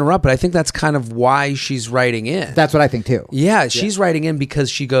sorry to interrupt, but I think that's kind of why she's writing in. That's what I think too. Yeah, she's writing in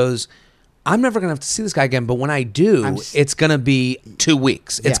because she goes, I'm never going to have to see this guy again, but when I do, it's going to be 2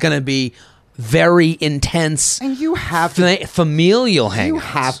 weeks. It's going to be very intense. And you have to familial hangouts. You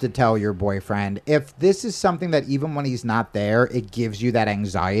have to tell your boyfriend if this is something that even when he's not there, it gives you that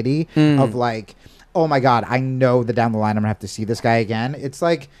anxiety of like, oh my God, I know that down the line I'm gonna have to see this guy again. It's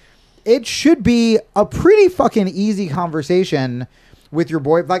like, it should be a pretty fucking easy conversation with your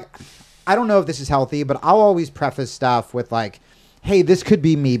boy. Like, I don't know if this is healthy, but I'll always preface stuff with like, hey, this could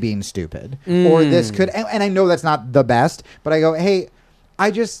be me being stupid, or this could, and I know that's not the best, but I go, hey,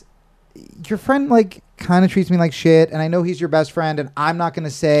 your friend like kind of treats me like shit, and I know he's your best friend, and I'm not going to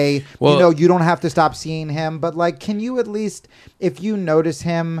say, you don't have to stop seeing him, but like, can you at least, if you notice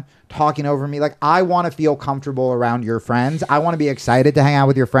him talking over me, like, I want to feel comfortable around your friends. I want to be excited to hang out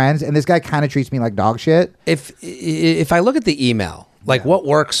with your friends, and this guy kind of treats me like dog shit. If I look at the email, like what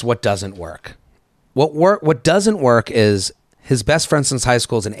works, what doesn't work. What doesn't work is his best friend since high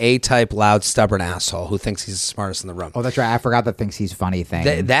school is an A-type, loud, stubborn asshole who thinks he's the smartest in the room. Oh, that's right. I forgot that thinks he's funny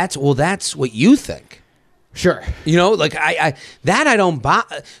thing. That's what you think. Sure. You know, like I don't buy.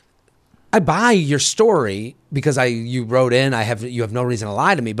 I buy your story because you wrote in. You have no reason to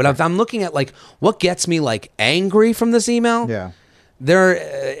lie to me. But if I'm looking at like what gets me like angry from this email, they're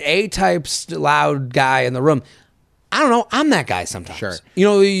A-type, loud guy in the room. I don't know. I'm that guy sometimes. Sure. You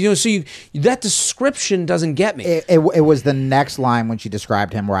know. So that description doesn't get me. It was the next line when she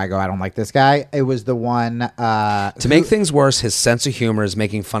described him where I go, I don't like this guy. It was the one to make things worse. His sense of humor is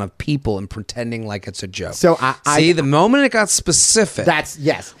making fun of people and pretending like it's a joke. So the moment it got specific,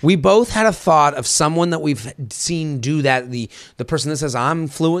 yes. We both had a thought of someone that we've seen do that. The person that says I'm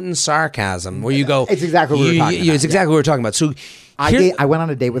fluent in sarcasm, where you go, it's exactly what we were talking about. It's exactly what we're talking about. So I went on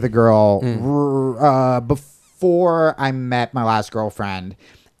a date with a girl before I met my last girlfriend,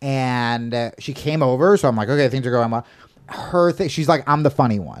 and she came over, so I'm like, okay, things are going well. She's like, I'm the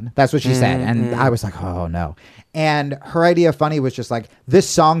funny one. That's what she said, and I was like, oh no. And her idea of funny was just like, this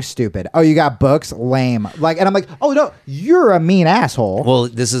song's stupid. Oh, you got books? Lame. Like, and I'm like, oh no, you're a mean asshole. Well,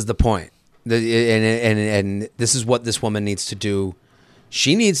 this is the point, and this is what this woman needs to do.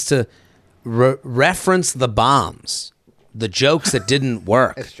 She needs to reference the bombs. The jokes that didn't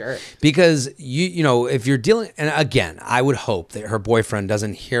work. Sure. Because you know, if you're dealing, and again, I would hope that her boyfriend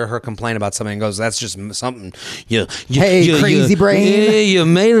doesn't hear her complain about something and goes, that's just something crazy brain. You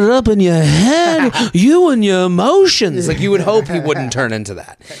made it up in your head. You and your emotions. Like, you would hope he wouldn't turn into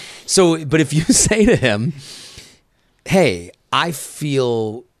that. So, but if you say to him, hey, I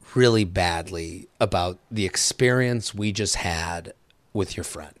feel really badly about the experience we just had with your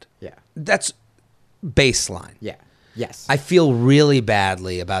friend. Yeah. That's baseline. Yeah. Yes. I feel really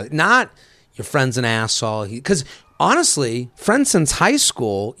badly about it. Not your friend's an asshole. Because honestly, friends since high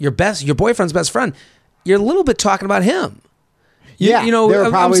school, your boyfriend's best friend, you're a little bit talking about him. You know, they're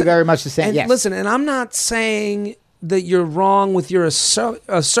probably very much the same. And yes. Listen, and I'm not saying that you're wrong with your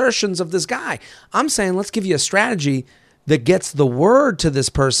assertions of this guy. I'm saying let's give you a strategy that gets the word to this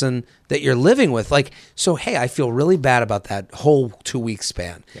person that you're living with. Like, so, hey, I feel really bad about that whole 2-week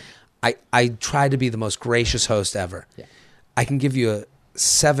span. Yeah. I try to be the most gracious host ever. Yeah. I can give you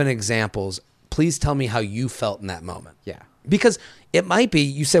 7 examples. Please tell me how you felt in that moment. Yeah. Because it might be,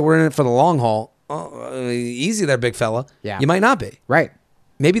 you say we're in it for the long haul. Easy there, big fella. Yeah. You might not be. Right.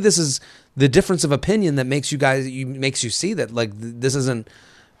 Maybe this is the difference of opinion that makes you see that like this isn't,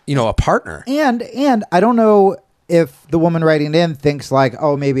 a partner. And I don't know if the woman writing in thinks like,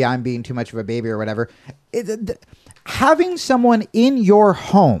 oh, maybe I'm being too much of a baby or whatever. Having someone in your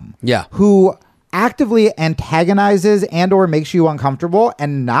home who actively antagonizes and or makes you uncomfortable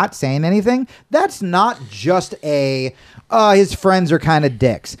and not saying anything, that's not just a his friends are kind of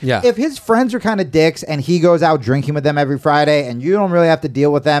dicks. Yeah. If his friends are kind of dicks and he goes out drinking with them every Friday and you don't really have to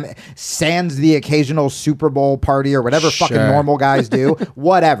deal with them, sans the occasional Super Bowl party or whatever fucking normal guys do,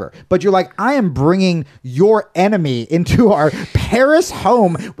 whatever. But you're like, I am bringing your enemy into our Paris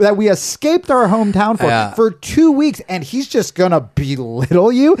home that we escaped our hometown for 2 weeks, and he's just gonna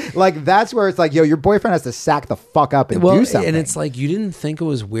belittle you. Like, that's where it's like, yo, your boyfriend has to sack the fuck up and do something. And it's like, you didn't think it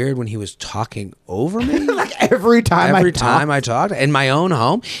was weird when he was talking over me? Like every time I talked in my own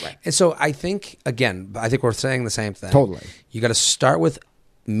home. Right. And so I think we're saying the same thing. Totally. You got to start with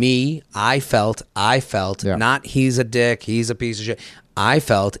me. I felt, not he's a dick, he's a piece of shit. I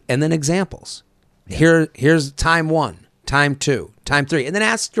felt, and then examples. Yeah. Here's time 1, time 2, time 3, and then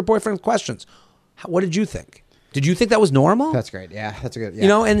ask your boyfriend questions. What did you think? Did you think that was normal? That's great. Yeah, that's a good. Yeah. You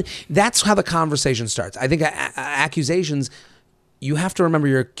know, and that's how the conversation starts. I think accusations. You have to remember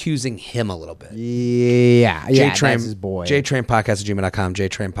you're accusing him a little bit. Yeah. That's his boy. JTrainPodcast@gmail.com.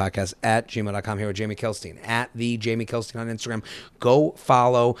 JTrainPodcast@gmail.com. Here with Jamie Kilstein at the Jamie Kilstein on Instagram. Go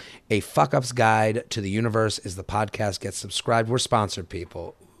follow. A Fuck Up's Guide to the Universe is the podcast. Get subscribed. We're sponsored,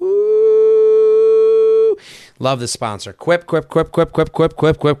 people. Woo! Love this sponsor. Quip. The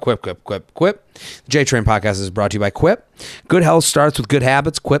J-Train Podcast is brought to you by Quip. Good health starts with good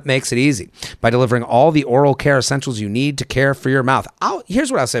habits. Quip makes it easy by delivering all the oral care essentials you need to care for your mouth.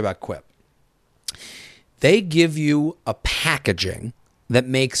 Here's what I'll say about Quip. They give you a packaging that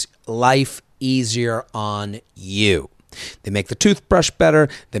makes life easier on you. They make the toothbrush better.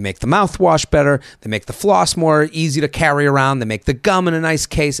 They make the mouthwash better. They make the floss more easy to carry around. They make the gum in a nice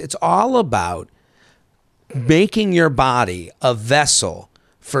case. It's all about making your body a vessel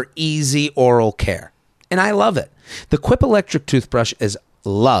for easy oral care. And I love it. The Quip electric toothbrush is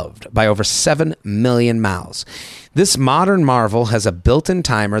loved by over 7 million mouths. This modern marvel has a built-in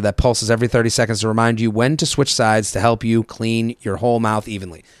timer that pulses every 30 seconds to remind you when to switch sides to help you clean your whole mouth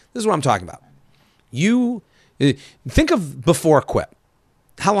evenly. This is what I'm talking about. You think of before Quip.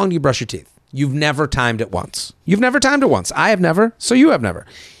 How long do you brush your teeth? You've never timed it once. I have never, so you have never.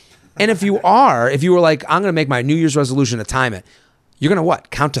 And if you were like, I'm going to make my New Year's resolution to time it, you're going to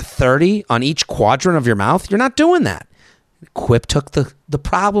what? Count to 30 on each quadrant of your mouth? You're not doing that. Quip took the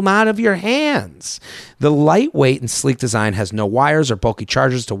problem out of your hands. The lightweight and sleek design has no wires or bulky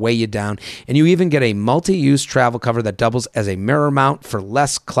chargers to weigh you down, and you even get a multi-use travel cover that doubles as a mirror mount for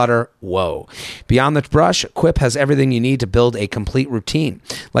less clutter. Whoa. Beyond the brush, Quip has everything you need to build a complete routine.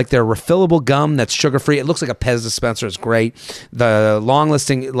 Like their refillable gum that's sugar-free. It looks like a Pez dispenser. It's great. The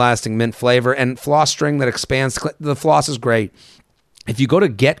long-lasting mint flavor and floss string that expands. The floss is great. If you go to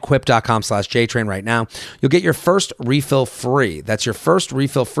getquip.com/JTrain right now, you'll get your first refill free. That's your first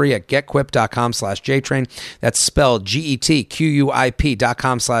refill free at getquip.com/JTrain. That's spelled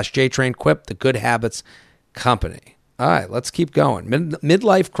GETQUIP.com/JTrain. Quip, the good habits company. All right, let's keep going.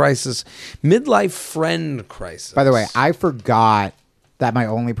 Midlife friend crisis. By the way, I forgot that my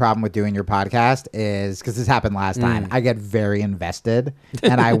only problem with doing your podcast is, because this happened last time, I get very invested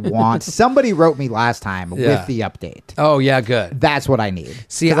and I want, somebody wrote me last time with the update. Oh, yeah, good. That's what I need.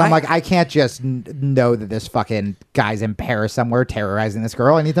 See, because I'm like, I can't just know that this fucking guy's in Paris somewhere terrorizing this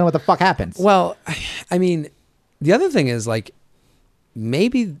girl. I need to know what the fuck happens. Well, I mean, the other thing is, like,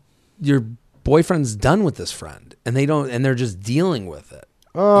 maybe your boyfriend's done with this friend and they're just dealing with it.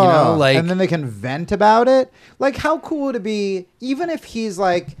 Oh, you know, like, and then they can vent about it. Like, how cool would it be, even if he's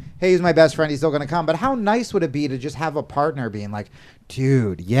like, hey, he's my best friend, he's still going to come, but how nice would it be to just have a partner being like,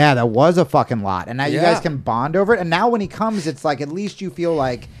 dude, yeah, that was a fucking lot. And now you guys can bond over it. And now when he comes, it's like, at least you feel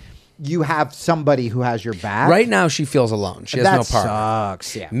like you have somebody who has your back. Right now, she feels alone. She has no partner. That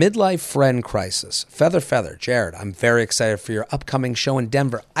sucks, yeah. Midlife friend crisis. Feather. Jared, I'm very excited for your upcoming show in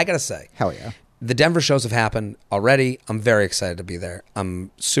Denver. I got to say. Hell yeah. The Denver shows have happened already. I'm very excited to be there.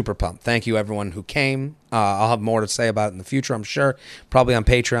 I'm super pumped. Thank you, everyone who came. I'll have more to say about it in the future, I'm sure. Probably on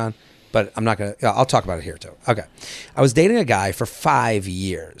Patreon, but I'm not going to. I'll talk about it here, too. Okay. I was dating a guy for 5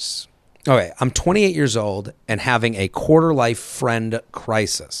 years. Okay, I'm 28 years old and having a quarter-life friend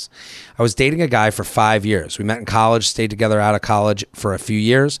crisis. I was dating a guy for 5 years. We met in college, stayed together out of college for a few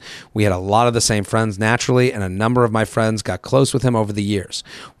years. We had a lot of the same friends naturally, and a number of my friends got close with him over the years.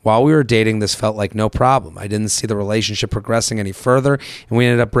 While we were dating, this felt like no problem. I didn't see the relationship progressing any further, and we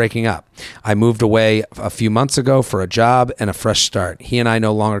ended up breaking up. I moved away a few months ago for a job and a fresh start. He and I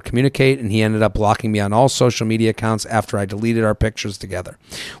no longer communicate, and he ended up blocking me on all social media accounts after I deleted our pictures together.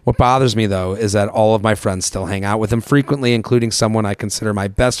 What bothers me, though, is that all of my friends still hang out with him frequently, including someone I consider my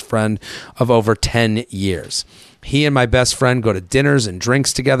best friend of over 10 years. He and my best friend go to dinners and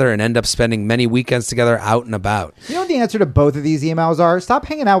drinks together and end up spending many weekends together out and about. You know what the answer to both of these emails are? Stop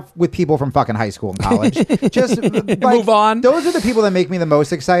hanging out with people from fucking high school and college. Just like, move on. Those are the people that make me the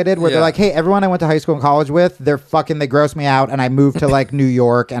most excited, where they're like, hey, everyone I went to high school and college with, they gross me out, and I moved to like New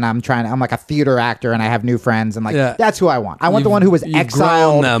York, and I'm like a theater actor, and I have new friends, and like that's who I want. I want the one who was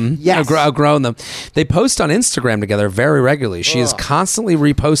exiled. Them. Yes. Outgrown them. They post on Instagram together very regularly. She is constantly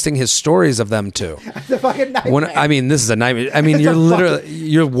reposting his stories of them too. It's a fucking nightmare. This is a nightmare. I mean,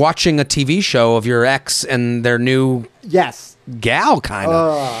 you're watching a TV show of your ex and their new gal, kind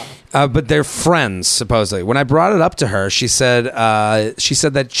of. But they're friends, supposedly. When I brought it up to her, she said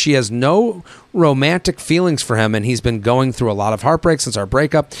that she has no romantic feelings for him, and he's been going through a lot of heartbreak since our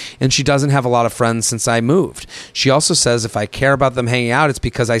breakup, and she doesn't have a lot of friends since I moved. She also says if I care about them hanging out, it's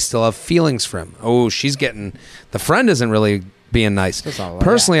because I still have feelings for him. Oh, the friend isn't really being nice.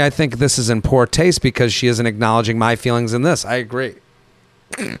 Personally, I think this is in poor taste because she isn't acknowledging my feelings in this. I agree.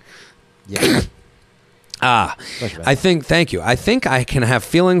 Yeah. Thank you. I think I can have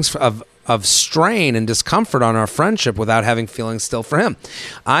feelings of strain and discomfort on our friendship without having feelings still for him.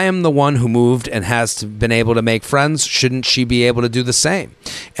 I am the one who moved and has been able to make friends. Shouldn't she be able to do the same?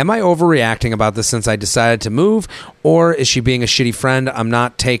 Am I overreacting about this since I decided to move, or is she being a shitty friend? I'm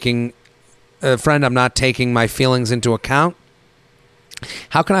not taking my feelings into account.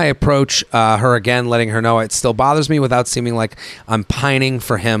 How can I approach her again, letting her know it still bothers me without seeming like I'm pining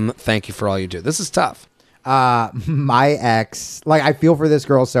for him? Thank you for all you do. This is tough. My ex, like, I feel for this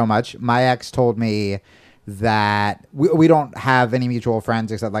girl so much. My ex told me that we don't have any mutual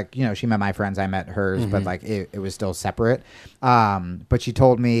friends except, like, you know, she met my friends, I met hers, but like it was still separate. But she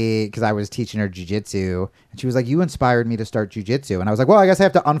told me, because I was teaching her jujitsu, and she was like, you inspired me to start jujitsu. And I was like, well, I guess I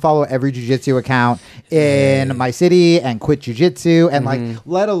have to unfollow every jujitsu account in my city and quit jujitsu. And like,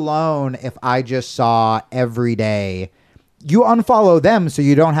 let alone if I just saw every day, you unfollow them so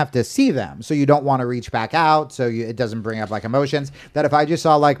you don't have to see them, so you don't want to reach back out, so it doesn't bring up like emotions. That if I just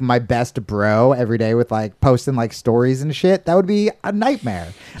saw like my best bro every day with like posting like stories and shit, that would be a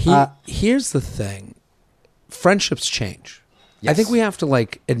nightmare. Here's the thing. Friendships change. Yes. I think we have to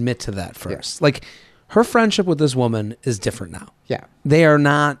like admit to that first. Yeah. Like, her friendship with this woman is different now. Yeah. They are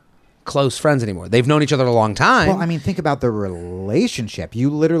not close friends anymore. They've known each other a long time. Well, I mean, think about the relationship.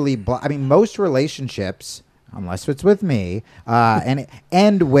 You literally, most relationships, unless it's with me, and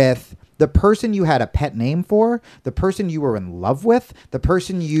end with the person you had a pet name for, the person you were in love with, the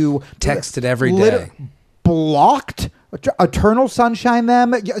person you texted every day, blocked, eternal sunshine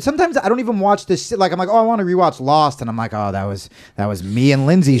them. Sometimes I don't even watch this. Like, I'm like, oh, I want to rewatch Lost, and I'm like, oh, that was me and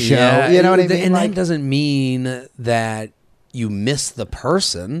Lindsay's show. Yeah, you know what I mean? And like, that doesn't mean that you miss the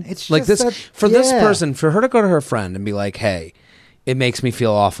person. It's like this this person, for her to go to her friend and be like, hey, it makes me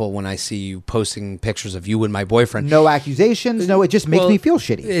feel awful when I see you posting pictures of you and my boyfriend. No accusations. No, it just makes me feel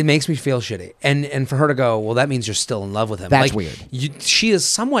shitty. It makes me feel shitty. And for her to go, well, that means you're still in love with him. That's like, weird. She is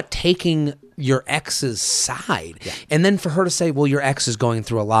somewhat taking your ex's side. Yeah. And then for her to say, well, your ex is going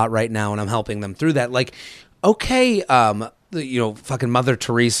through a lot right now and I'm helping them through that. Like, okay, fucking Mother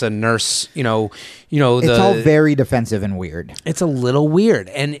Teresa, nurse, it's all very defensive and weird. It's a little weird.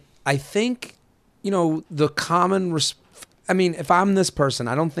 And I think, the common if I'm this person,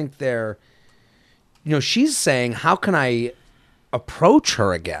 I don't think she's saying, how can I approach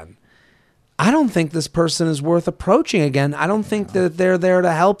her again? I don't think this person is worth approaching again. I don't think that they're there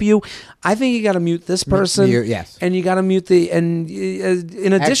to help you. I think you got to mute this person. Yes. And you got to mute in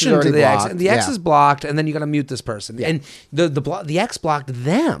addition to the ex. The ex is blocked, and then you got to mute this person. Yeah. And the ex blocked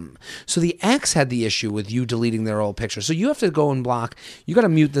them. So the ex had the issue with you deleting their old picture. So you have to go and block. You got to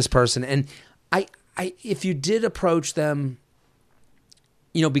mute this person. And if you did approach them,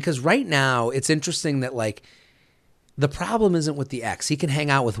 because right now it's interesting that, like, the problem isn't with the ex. He can hang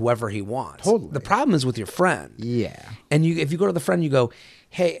out with whoever he wants. Totally. The problem is with your friend. Yeah. And if you go to the friend, you go,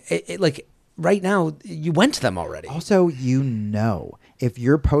 hey, like, right now, you went to them already. Also, if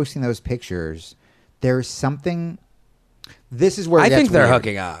you're posting those pictures, there's something. This is where I think they're weird.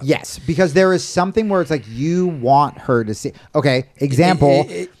 hooking up. Yes, because there is something where it's like you want her to see. Okay, example,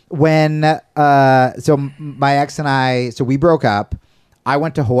 when my ex and I, we broke up. I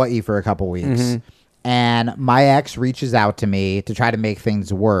went to Hawaii for a couple weeks, and my ex reaches out to me to try to make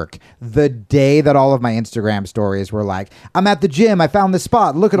things work. The day that all of my Instagram stories were like, I'm at the gym, I found this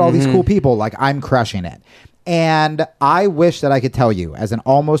spot, look at all these cool people, like, I'm crushing it. And I wish that I could tell you, as an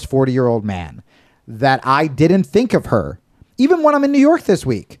almost 40-year-old man, that I didn't think of her. Even when I'm in New York this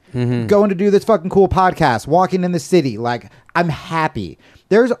week, going to do this fucking cool podcast, walking in the city, like, I'm happy.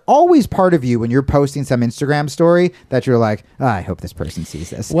 there's always part of you when you're posting some Instagram story that you're like, oh, I hope this person sees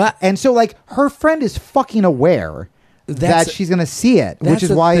this. What? And so like her friend is fucking aware that she's going to see it, which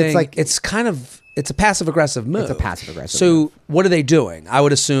is why it's like... It's a passive-aggressive move. It's a passive-aggressive So move. what are they doing? I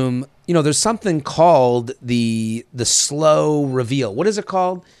would assume, there's something called the slow reveal. What is it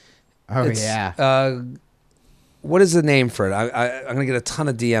called? Oh, yeah. What is the name for it? I'm going to get a ton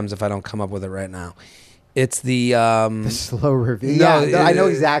of DMs if I don't come up with it right now. It's the slow reveal. No, yeah, I know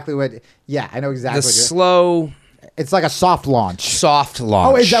exactly what... Yeah, I know exactly the what slow... It's like a soft launch. Soft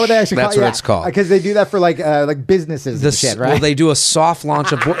launch. Oh, is that what they actually call it? That's what it's called. Because they do that for like businesses and shit, right? Well, they do a soft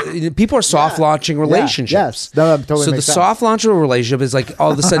launch of... People are soft launching relationships. Yes. No, totally so makes the sense. soft launch of a relationship is like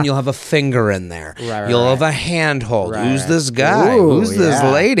all of a sudden you'll have a finger in there. Right, you'll right. have a handhold. Right, Who's right. this guy? Ooh, Who's this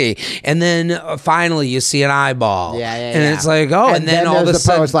yeah. lady? And then finally you see an eyeball. Yeah. And it's like, and then all of a there's the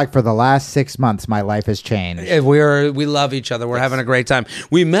sudden... post like, for the last 6 months, my life has changed. We love each other. We're having a great time.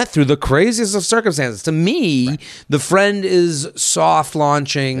 We met through the craziest of circumstances. To me, the friend is soft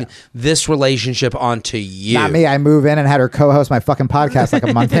launching this relationship onto you. Not me. I move in and had her co-host my fucking podcast like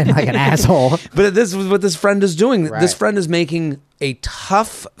a month in, like an asshole. But this is what this friend is doing. Right. This friend is making a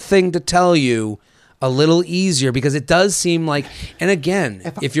tough thing to tell you a little easier, because it does seem like, and again,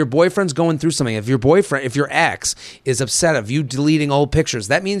 if your boyfriend's going through something, if your ex is upset of you deleting old pictures,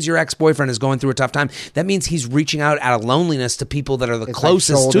 that means your ex-boyfriend is going through a tough time. That means he's reaching out of loneliness to people that are the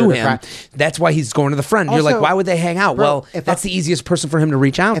closest like to shoulder him. That's why he's going to the friend. You're Also, like, why would they hang out? bro, Well, if that's the easiest person for him to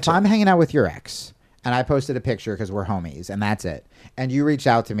reach out If to. I'm hanging out with your ex and I posted a picture because we're homies and that's it, and you reach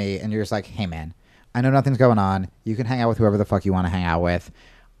out to me and you're just like, hey man, I know nothing's going on. You can hang out with whoever the fuck you want to hang out with.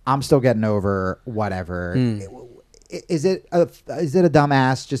 I'm still getting over whatever. Is it a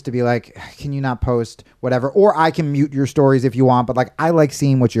dumbass just to be like, can you not post whatever? Or I can mute your stories if you want, but like I like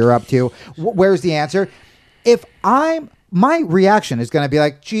seeing what you're up to. Where's the answer? My reaction is going to be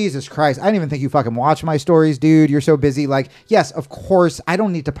like, Jesus Christ, I didn't even think you fucking watch my stories, dude. You're so busy. Like, yes, of course, I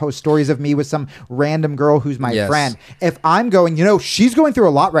don't need to post stories of me with some random girl who's my friend. If I'm going, she's going through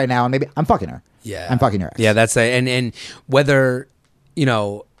a lot right now, and maybe I'm fucking her. Yeah. I'm fucking her ex. Yeah, that's it. And whether,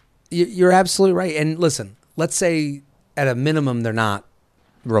 you're absolutely right. And listen, let's say at a minimum they're not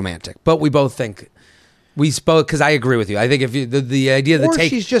romantic, but we both think... We spoke, because I agree with you. I think if you, the idea to take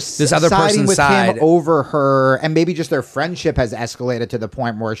she's just this other siding person's with side him over her, and maybe just their friendship has escalated to the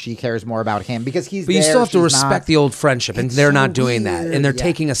point where she cares more about him because he's. But you still have to respect the old friendship, and they're so not doing that, weird. and they're Yeah.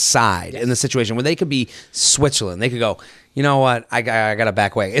 taking a side in the situation where they could be Switzerland. They could go, you know what, I got to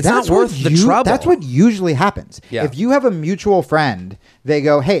back away. It's not worth the trouble. That's what usually happens. Yeah. If you have a mutual friend, they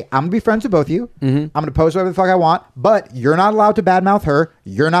go, hey, I'm going to be friends with both of you. Mm-hmm. I'm going to post whatever the fuck I want, but you're not allowed to badmouth her.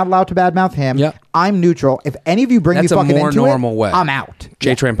 You're not allowed to badmouth him. Yep. I'm neutral. If any of you bring That's me a fucking more into normal it, way. I'm out.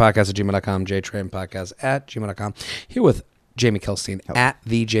 JTrainPodcast@gmail.com, JTrainPodcast@gmail.com. Here with Jamie Kilstein, at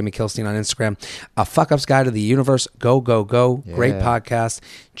the Jamie Kilstein on Instagram. A fuck ups guide to the universe. Go, go, go. Yeah. Great podcast.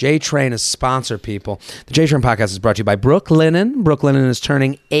 J Train is sponsored, people. The J Train podcast is brought to you by Brooklinen. Brooklinen is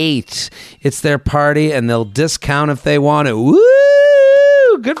turning 8. It's their party, and they'll discount if they want to.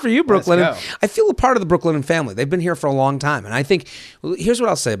 Woo! Good for you, Brooklinen. Let's go. I feel a part of the Brooklinen family. They've been here for a long time. And I think, here's what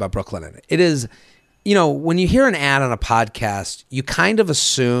I'll say about Brooklinen. It is, when you hear an ad on a podcast, you kind of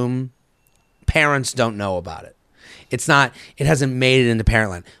assume parents don't know about it. It hasn't made it into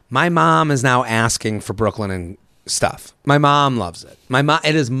Parentland. My mom is now asking for Brooklinen stuff. My mom loves it.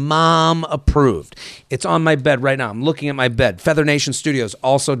 It is mom approved. It's on my bed right now. I'm looking at my bed. Feather Nation Studios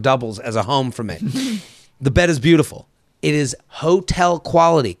also doubles as a home for me. The bed is beautiful. It is hotel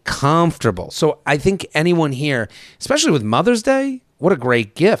quality, comfortable. So I think anyone here, especially with Mother's Day, what a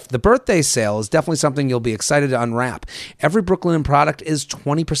great gift. The birthday sale is definitely something you'll be excited to unwrap. Every Brooklinen product is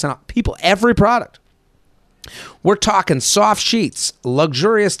 20% off. People, every product. We're talking soft sheets,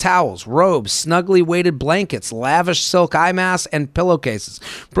 luxurious towels, robes, snugly weighted blankets, lavish silk eye masks, and pillowcases.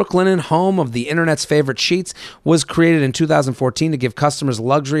 Brooklinen, home of the internet's favorite sheets, was created in 2014 to give customers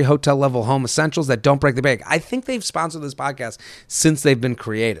luxury hotel-level home essentials that don't break the bank. I think they've sponsored this podcast since they've been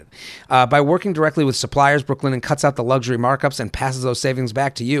created. By working directly with suppliers, Brooklinen cuts out the luxury markups and passes those savings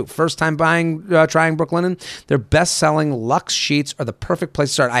back to you. First time trying Brooklinen, their best-selling luxe sheets are the perfect place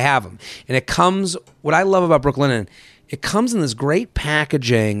to start. I have them. And it comes, what I love about Brooklinen, it comes in this great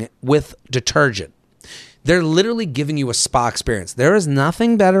packaging with detergent. They're literally giving you a spa experience. There is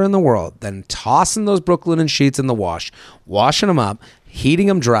nothing better in the world than tossing those Brooklinen sheets in the wash, washing them up, heating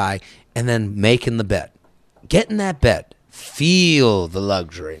them dry, and then making the bed. Get in that bed. Feel the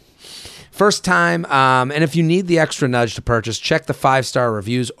luxury. First time, and if you need the extra nudge to purchase, check the 5-star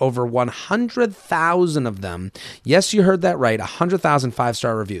reviews. Over 100,000 of them. Yes, you heard that right. 100,000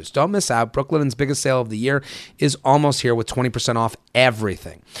 5-star reviews. Don't miss out. Brooklinen's biggest sale of the year is almost here with 20% off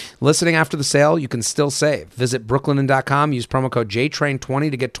everything. Listening after the sale, you can still save. Visit brooklinen.com. Use promo code JTRAIN20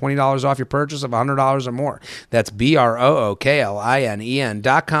 to get $20 off your purchase of $100 or more. That's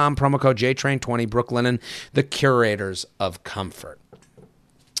BROOKLINEN.com. Promo code JTRAIN20. Brooklinen, the curators of comfort.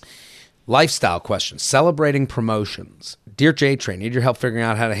 Lifestyle questions. Celebrating promotions. Dear J-Train, need your help figuring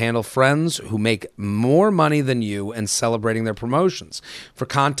out how to handle friends who make more money than you and celebrating their promotions. For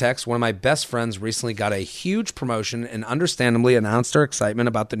context, one of my best friends recently got a huge promotion and understandably announced her excitement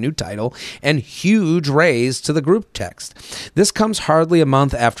about the new title and huge raise to the group text. This comes hardly a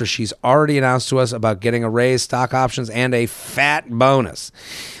month after she's already announced to us about getting a raise, stock options, and a fat bonus.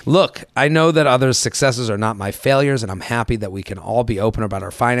 Look, I know that others' successes are not my failures, and I'm happy that we can all be open about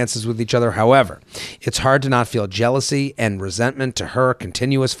our finances with each other. However, it's hard to not feel jealousy and resentment to her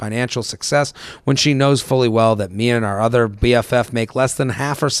continuous financial success when she knows fully well that me and our other BFF make less than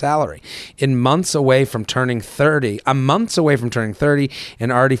half her salary. I'm months away from turning 30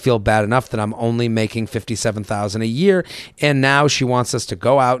 and already feel bad enough that I'm only making $57,000 a year, and now she wants us to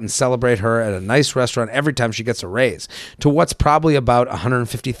go out and celebrate her at a nice restaurant every time she gets a raise to what's probably about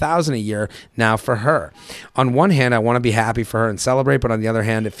 $150,000 a year now for her. On one hand, I want to be happy for her and celebrate, but on the other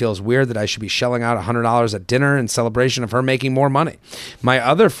hand, it feels weird that I should be shelling out $100 at dinner in celebration of her making more money. My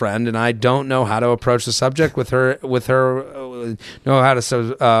other friend and I don't know how to approach the subject approach the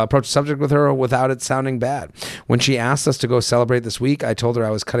subject with her without it sounding bad. When she asked us to go celebrate this week, I told her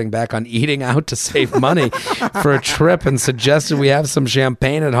I was cutting back on eating out to save money for a trip and suggested we have some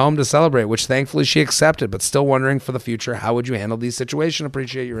champagne at home to celebrate, which thankfully she accepted, but still wondering for the future, how would you handle these situations?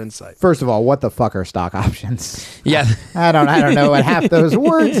 Appreciate your insight. First of all, what the fuck are stock options? Yeah. I don't know what half those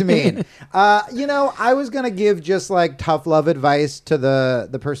words mean. I was going to give just like tough love advice to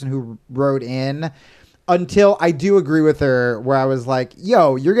the person who wrote in until I do agree with her where I was like,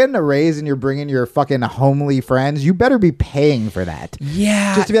 yo, you're getting a raise and you're bringing your fucking homely friends. You better be paying for that.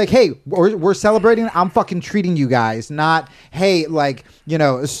 Yeah. Just to be like, hey, we're celebrating. I'm fucking treating you guys. Not, hey, like,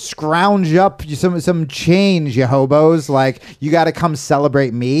 scrounge up some change, you hobos. Like, you got to come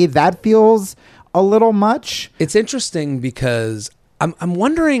celebrate me. That feels a little much. It's interesting because I'm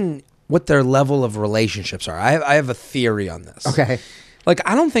wondering what their level of relationships are. I have a theory on this. Okay. Like,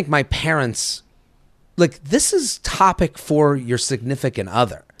 I don't think my parents... Like, this is topic for your significant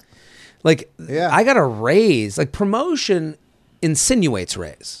other. Like, yeah. I got a raise. Like, promotion insinuates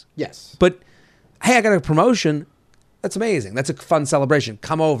raise. Yes. But, hey, I got a promotion. That's amazing. That's a fun celebration.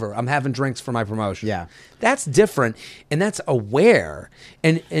 Come over. I'm having drinks for my promotion. Yeah. That's different, and that's aware.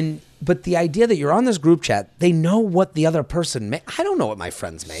 But the idea that you're on this group chat, they know what the other person I don't know what my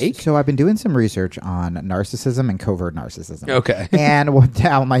friends make. So I've been doing some research on narcissism and covert narcissism. Okay. And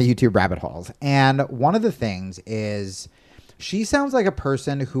down my YouTube rabbit holes. And one of the things is she sounds like a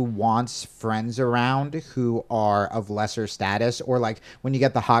person who wants friends around who are of lesser status, or like when you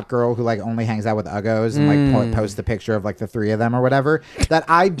get the hot girl who like only hangs out with uggos and like posts the picture of like the three of them or whatever. That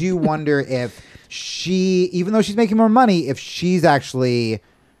I do wonder if she, even though she's making more money, if she's actually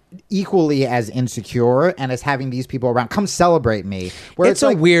equally as insecure and as having these people around come celebrate me, where it's a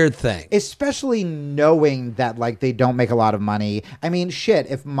like, weird thing, especially knowing that like they don't make a lot of money. I mean, shit,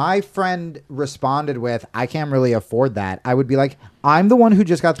 if my friend responded with, I can't really afford that, I would be like, I'm the one who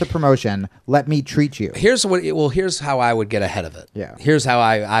just got the promotion, let me treat you. Here's how I would get ahead of it. Yeah. Here's how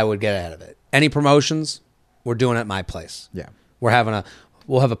I would get ahead of it. Any promotions, we're doing it at my place. Yeah. We'll have a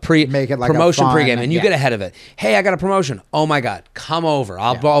Make it like promotion a fun, pregame, and you get ahead of it. Hey, I got a promotion. Oh my God, come over.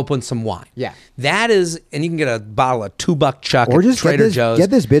 I'll open some wine. Yeah, that is, and you can get a bottle of $2 Chuck or just Trader Joe's. Get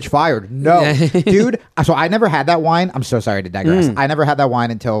this bitch fired. No, dude. So I never had that wine. I'm so sorry to digress. I never had that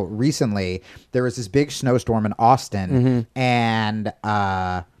wine until recently. There was this big snowstorm in Austin, and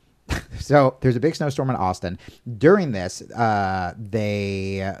so there's a big snowstorm in Austin. During this,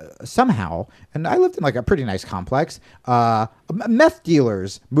 they somehow, and I lived in like a pretty nice complex, meth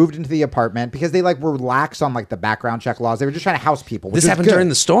dealers moved into the apartment because they like were lax on like the background check laws. They were just trying to house people. This happened during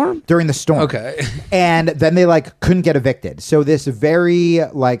the storm? During the storm. Okay. And then they like couldn't get evicted. So this very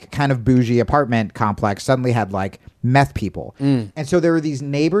like kind of bougie apartment complex suddenly had like meth people. And so there were these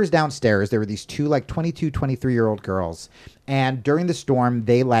neighbors downstairs. There were these two like 22, 23-year-old girls. And during the storm,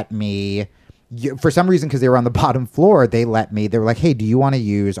 they let me for some reason, because they were on the bottom floor, they let me. They were like, "Hey, do you want to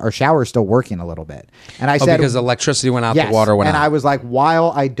use our shower? Still working a little bit?" And I said, because electricity went out, yes. the water went out. And I was like,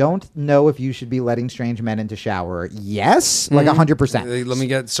 while I don't know if you should be letting strange men into shower, yes, like 100%. Let me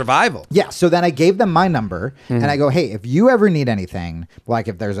get survival. Yeah. So then I gave them my number, and I go, "Hey, if you ever need anything, like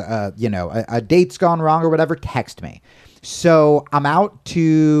if there's a date's gone wrong or whatever, text me." So I'm out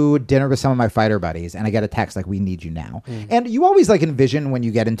to dinner with some of my fighter buddies, and I get a text like, "We need you now." And you always like envision when you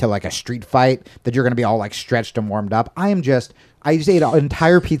get into like a street fight that you're going to be all like stretched and warmed up. I just ate an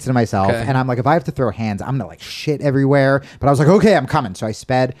entire pizza to myself, and I'm like, if I have to throw hands, I'm gonna like shit everywhere. But I was like, okay, I'm coming. So I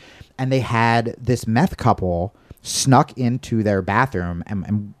sped, and they had this meth couple snuck into their bathroom,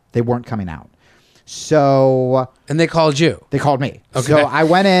 and they weren't coming out. So And they called you. they called me. Okay. So I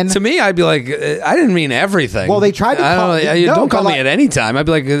went in. To me, I'd be like, I didn't mean everything. Well, they tried to call- don't call but me at any time. I'd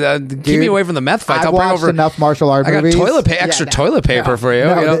be like, keep me away from the meth fights. I've I'll bring watched over enough martial art I got movies. extra toilet paper for you.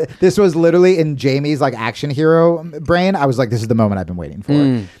 No, you know? this was literally in Jamie's like action hero brain. I was like, this is the moment I've been waiting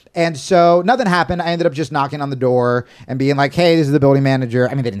for. And so nothing happened. I ended up just knocking on the door and being like, hey, this is the building manager.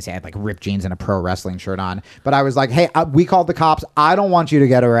 I mean, they didn't say I had like ripped jeans and a pro wrestling shirt on, but I was like, hey, we called the cops. I don't want you to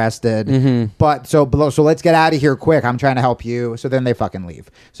get arrested, but so let's get out of here quick. I'm trying to help you. So then they fucking leave.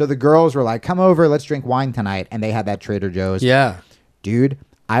 So the girls were like, come over, let's drink wine tonight. And they had that Trader Joe's. Yeah. Dude,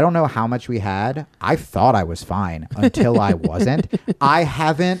 I don't know how much we had. I thought I was fine until I wasn't. I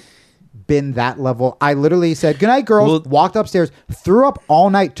haven't been that level. I literally said, good night, girls, walked upstairs, threw up all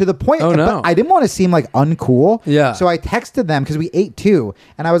night to the point. Oh, no. But I didn't want to seem like uncool. Yeah. So I texted them because we ate too.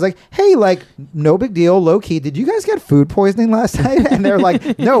 And I was like, hey, like, no big deal, low key. Did you guys get food poisoning last night? And they're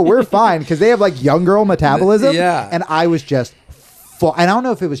like, no, we're fine. Because they have like young girl metabolism. Yeah. And I was just and I don't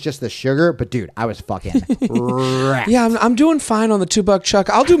know if it was just the sugar, but dude, I was fucking wrecked. Yeah, I'm doing fine on the $2 chuck.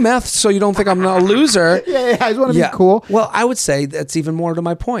 I'll do meth so you don't think I'm a loser. Yeah, I just want to be cool. Well, I would say that's even more to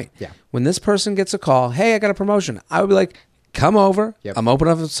my point. Yeah. When this person gets a call, hey, I got a promotion, I would be like, come over. Yep. I'm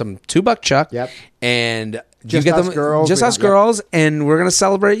opening up some $2 chuck. Yep. And Just you get us girls. just We us don't- yep. girls, and we're gonna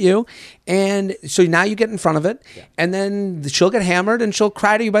celebrate you. And so now you get in front of it, and then she'll get hammered, and she'll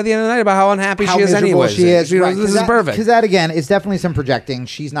cry to you by the end of the night about how unhappy How she is. miserable Anyways, she is. You know, Right, this is perfect. Because that again is definitely some projecting.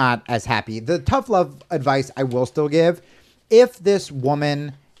 She's not as happy. The tough love advice I will still give: if this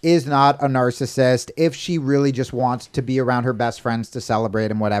woman is not a narcissist, if she really just wants to be around her best friends to celebrate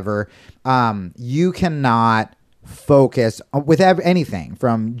and whatever, you cannot focus with anything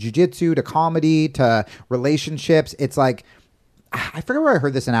from jiu-jitsu to comedy to relationships. It's like, I forget where I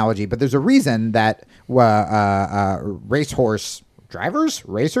heard this analogy, but there's a reason that racehorse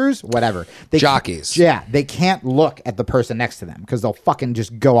racers, whatever, Jockeys. they can't look at the person next to them because they'll fucking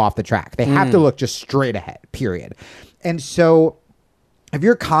just go off the track. They have to look just straight ahead, period. And so if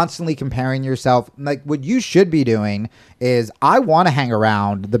you're constantly comparing yourself, like what you should be doing is, I want to hang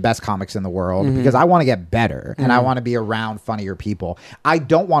around the best comics in the world because I want to get better and I want to be around funnier people. I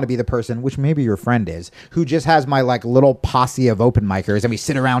don't want to be the person, which maybe your friend is, who just has my like little posse of open micers and we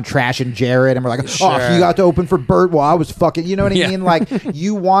sit around trashing Jared and we're like, Sure. oh, he got to open for Bert while I was fucking, you know what I Yeah. mean? Like,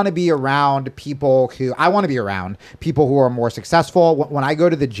 you want to be around people I want to be around people who are more successful. When I go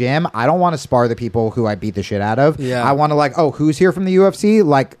to the gym, I don't want to spar the people who I beat the shit out of. Yeah. I want to like, oh, who's here from the UFC?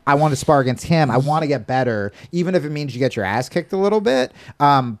 Like, I want to spar against him. I want to get better, even if it means you get your ass kicked a little bit.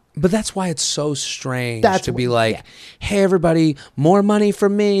 But that's why it's so strange That's to be what- like, yeah. hey, everybody, more money for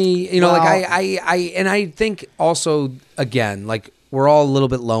me. You know, Well- like I think also, again, like, we're all a little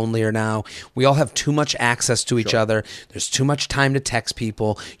bit lonelier now. We all have too much access to each other. There's too much time to text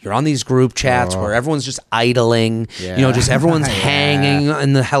people. You're on these group chats where everyone's just idling. Yeah. You know, just everyone's Yeah. hanging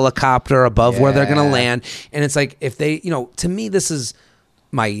in the helicopter above where they're going to Yeah. land. And it's like, if they, you know, to me, this is,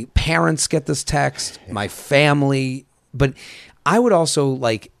 my parents get this text, my family, but I would also,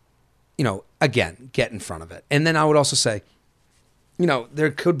 like, you know, again, get in front of it. And then I would also say, you know,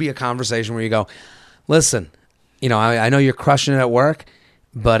 there could be a conversation where you go, listen, you know, I know you're crushing it at work,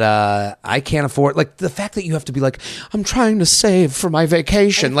 but I can't afford, like, the fact that you have to be like, I'm trying to save for my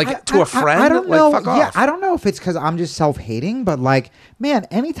vacation, like, to a friend. I don't like, know. fuck Yeah, off. I don't know if it's because I'm just self-hating, but like, man,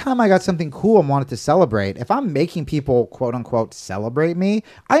 anytime I got something cool and wanted to celebrate, if I'm making people quote unquote celebrate me,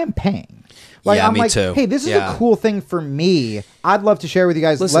 I am paying. Like, Yeah, I'm me like, too. hey, this is Yeah. a cool thing for me. I'd love to share with you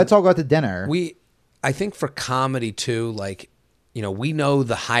guys. Listen, Let's all go out to dinner. I think for comedy too, like, you know, we know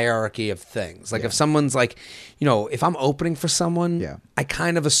the hierarchy of things. Like, if someone's like, you know, if I'm opening for someone, I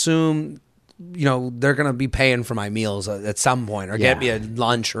kind of assume, you know, they're going to be paying for my meals at some point or get me a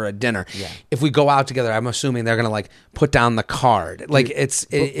lunch or a dinner. Yeah. If we go out together, I'm assuming they're going to like put down the card. Like, it's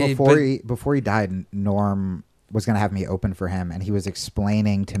before he died, Norm was going to have me open for him, and he was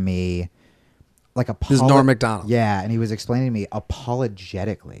explaining to me like This is Norm Macdonald. Yeah, and he was explaining to me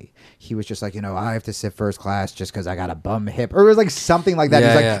apologetically. He was just like, I have to sit first class just because I got a bum hip, or it was like something like that. Yeah,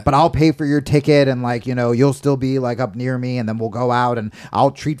 He's like, yeah. but I'll pay for your ticket, and like, you'll still be like up near me, and then we'll go out, and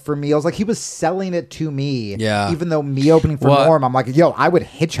I'll treat for meals. Like he was selling it to me. Yeah. Even though me opening for Norm, I'm like, I would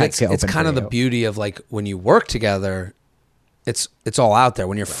hitchhike to open It's kind for of the you. beauty of like when you work together, it's all out there.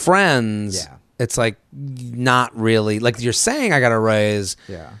 When you're friends, Yeah. it's like not really like you're saying I got a raise,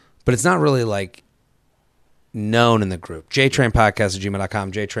 but it's not really like known in the group.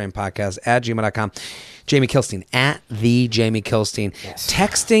 JTrainPodcast@gmail.com, JTrainPodcast@gmail.com. Jamie Kilstein @the Jamie Kilstein. Yes.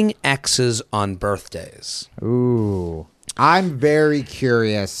 Texting exes on birthdays. Ooh, I'm very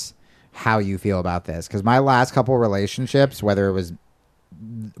curious how you feel about this, because my last couple relationships, whether it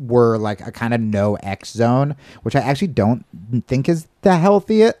were like a kind of no X zone, which I actually don't think is the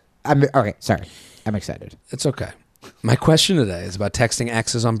healthiest. Okay, sorry. I'm excited. It's okay. My question today is about texting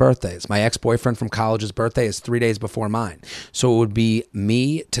exes on birthdays. My ex-boyfriend from college's birthday is 3 days before mine. So it would be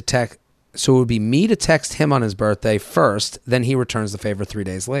me to text him on his birthday first, then he returns the favor 3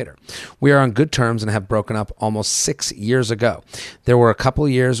 days later. We are on good terms and have broken up almost 6 years ago. There were a couple of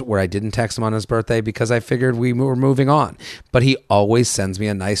years where I didn't text him on his birthday because I figured we were moving on. But he always sends me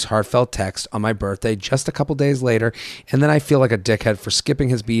a nice heartfelt text on my birthday just a couple days later, and then I feel like a dickhead for skipping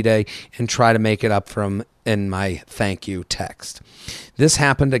his B-day and try to make it up for him in my thank you text. This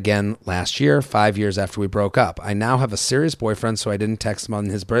happened again last year, 5 years after we broke up. I now have a serious boyfriend, so I didn't text him on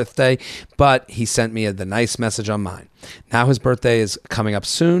his birthday, but he sent me the nice message on mine. Now his birthday is coming up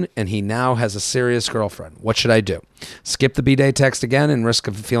soon, and he now has a serious girlfriend. What should I do? Skip the B-Day text again and risk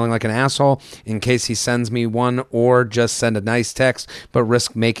of feeling like an asshole in case he sends me one, or just send a nice text, but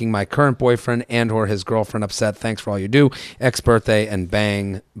risk making my current boyfriend and or his girlfriend upset? Thanks for all you do. Ex-birthday and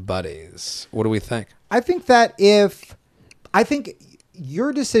bang buddies. What do we think? I think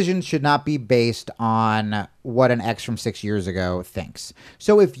your decision should not be based on what an ex from 6 years ago thinks.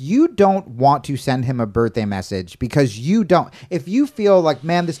 So if you don't want to send him a birthday message because if you feel like,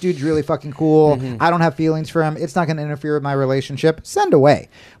 man, this dude's really fucking cool, I don't have feelings for him, it's not going to interfere with my relationship, send away.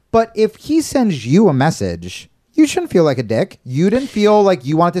 But if he sends you a message, you shouldn't feel like a dick. You didn't feel like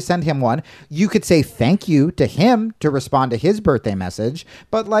you wanted to send him one. You could say thank you to him to respond to his birthday message.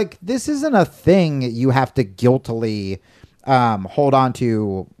 But like, this isn't a thing you have to guiltily hold on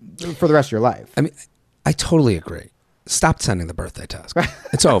to for the rest of your life. I mean, I totally agree. Stop sending the birthday text.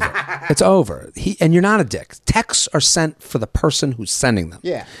 It's over. It's over. And you're not a dick. Texts are sent for the person who's sending them.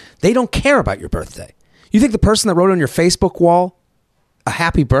 Yeah. They don't care about your birthday. You think the person that wrote on your Facebook wall a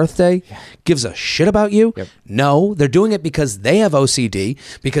happy birthday gives a shit about you? Yep. No, they're doing it because they have OCD,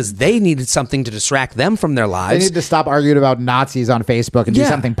 because they needed something to distract them from their They lives. need to stop arguing about Nazis on Facebook and do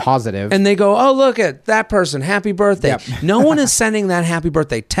something positive. And they go, oh, look at that person, happy birthday. Yep. No one is sending that happy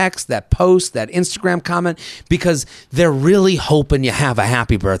birthday text, that post, that Instagram comment because they're really hoping you have a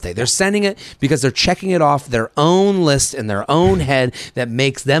happy birthday. They're sending it because they're checking it off their own list in their own head that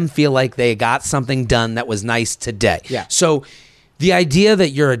makes them feel like they got something done that was nice today. Yeah. So the idea that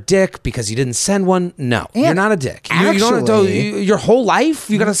you're a dick because you didn't send one, no, And you're not a dick. You don't have to, your whole life,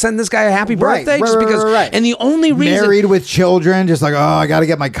 you got to send this guy a happy birthday just because. Right. And the only reason, married with children, just like, oh, I got to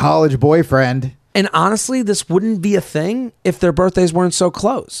get my college boyfriend. and honestly, this wouldn't be a thing if their birthdays weren't so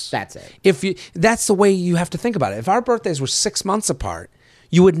close. That's it. That's the way you have to think about it. If our birthdays were 6 months apart,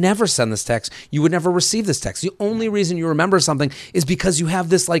 you would never send this text. You would never receive this text. The only reason you remember something is because you have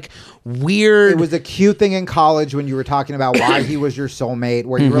this like weird. It was a cute thing in college when you were talking about why he was your soulmate,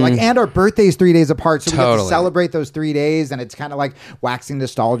 where you were like, and our birthday's 3 days apart, so we get to celebrate those 3 days, and it's kind of like waxing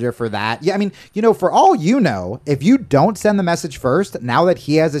nostalgia for that. Yeah, I mean, for all you know, if you don't send the message first, now that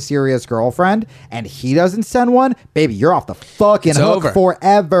he has a serious girlfriend and he doesn't send one, baby, you're off the fucking hook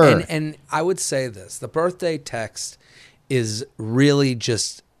forever. And I would say this: the birthday text is really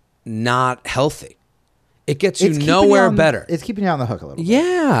just not healthy. It gets you nowhere better. It's keeping you on the hook a little bit.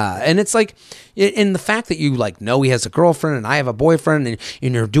 Yeah. And it's like, in the fact that you like know he has a girlfriend and I have a boyfriend, and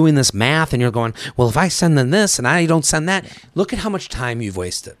you're doing this math and you're going, well, if I send them this and I don't send that, look at how much time you've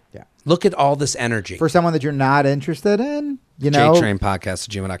wasted. Yeah. Look at all this energy. For someone that you're not interested in,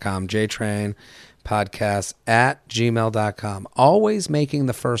 JTrainPodcast@gmail.com, JTrainPodcast@gmail.com. Always making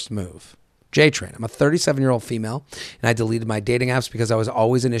the first move. JTrain. I'm a 37-year-old female, and I deleted my dating apps because I was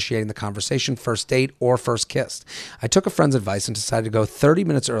always initiating the conversation, first date or first kiss. I took a friend's advice and decided to go 30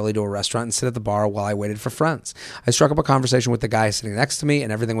 minutes early to a restaurant and sit at the bar while I waited for friends. I struck up a conversation with the guy sitting next to me,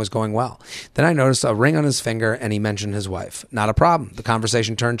 and everything was going well. Then I noticed a ring on his finger, and he mentioned his wife. Not a problem. The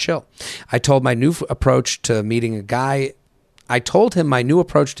conversation turned chill. I told my new approach to meeting a guy I told him my new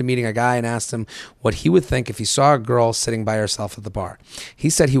approach to meeting a guy and asked him what he would think if he saw a girl sitting by herself at the bar. He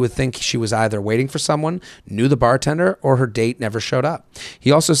said he would think she was either waiting for someone, knew the bartender, or her date never showed up.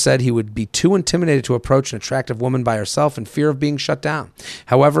 He also said he would be too intimidated to approach an attractive woman by herself in fear of being shut down.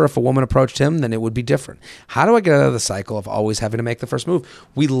 However, if a woman approached him, then it would be different. How do I get out of the cycle of always having to make the first move?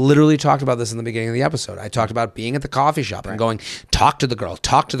 We literally talked about this in the beginning of the episode. I talked about being at the coffee shop and going, talk to the girl,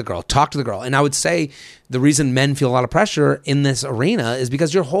 talk to the girl, talk to the girl. And I would say the reason men feel a lot of pressure in this arena is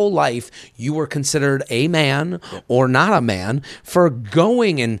because your whole life you were considered a man or not a man for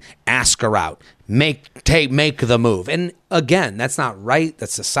going and ask her out, make the move. And again, that's not right.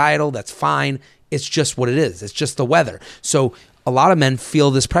 That's societal. That's fine. It's just what it is. It's just the weather. So a lot of men feel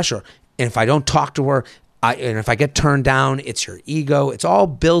this pressure. And if I don't talk to her, and if I get turned down, it's your ego. It's all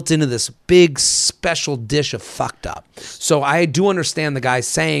built into this big special dish of fucked up. So I do understand the guy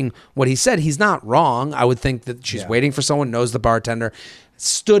saying what he said. He's not wrong. I would think that she's waiting for someone, knows the bartender,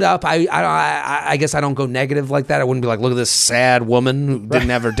 stood up. I guess I don't go negative like that. I wouldn't be like, look at this sad woman who didn't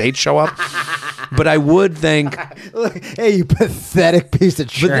have her date show up. But I would think, hey, you pathetic piece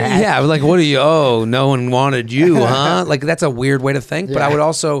of shit. Yeah, I was like, what are you? Oh, no one wanted you, huh? Like, that's a weird way to think. But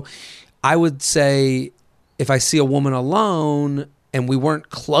I would say, if I see a woman alone and we weren't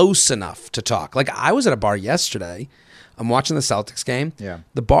close enough to talk, like I was at a bar yesterday, I'm watching the Celtics game. Yeah.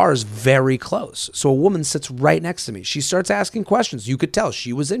 The bar is very close. So a woman sits right next to me. She starts asking questions. You could tell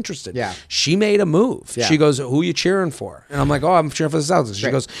she was interested. Yeah. She made a move. Yeah. She goes, who are you cheering for? And I'm like, oh, I'm cheering for the Celtics.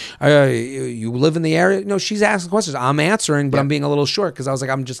 She goes, you live in the area? No, she's asking questions. I'm answering, but I'm being a little short because I was like,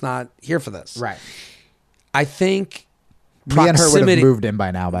 I'm just not here for this. Right. I think me and her would have moved in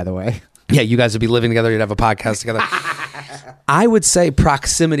by now, by the way. Yeah, you guys would be living together. You'd have a podcast together. I would say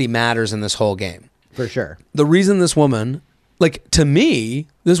proximity matters in this whole game. For sure. The reason this woman, like, to me,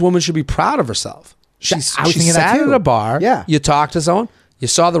 this woman should be proud of herself. She sat at a bar. Yeah. You talked to someone. You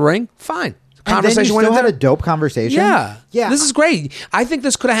saw the ring. Fine. Conversation went. You still had a dope conversation. Yeah. Yeah. This is great. I think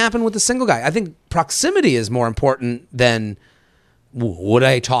this could have happened with a single guy. I think proximity is more important than would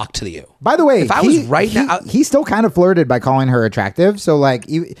I talk to you. By the way, if I was right now, he still kind of flirted by calling her attractive. So like,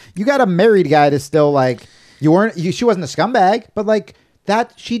 you got a married guy to still like, she wasn't a scumbag, but like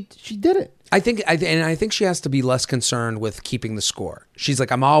that she did it. I think she has to be less concerned with keeping the score. She's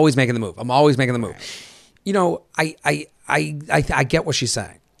like, I'm always making the move. I'm always making the move. You know, I get what she's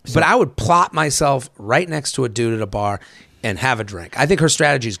saying, but I would plot myself right next to a dude at a bar and have a drink. I think her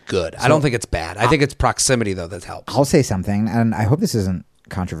strategy is good. I don't think it's bad. I think it's proximity though that helps. I'll say something, and I hope this isn't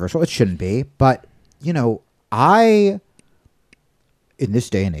controversial. It shouldn't be, but you know, in this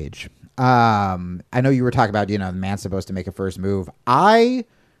day and age, I know you were talking about, you know, the man's supposed to make a first move. I'll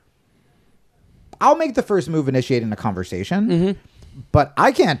make the first move initiating a conversation. Mm-hmm. But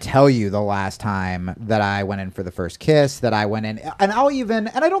I can't tell you the last time that I went in for the first kiss, that I went in, and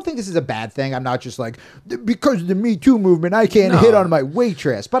I don't think this is a bad thing. I'm not just like, because of the Me Too movement, I can't hit on my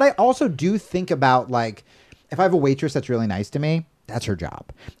waitress. But I also do think about, like, if I have a waitress that's really nice to me, that's her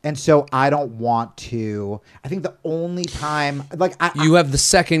job. And so I don't want to, I think the only time, like, you have the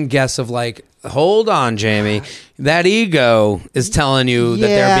second guess of like, hold on, Jamie, that ego is telling you that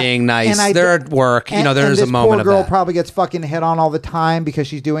they're being nice. They're at work. There's a moment of that. This poor girl probably gets fucking hit on all the time because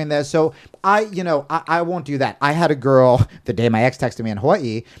she's doing this. So I won't do that. I had a girl, the day my ex texted me in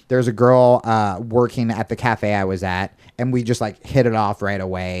Hawaii, there's a girl working at the cafe I was at, and we just like hit it off right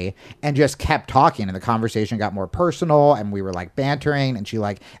away and just kept talking, and the conversation got more personal, and we were like bantering, and she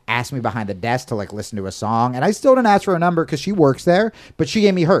like asked me behind the desk to like listen to a song, and I still didn't ask for her number because she works there, but she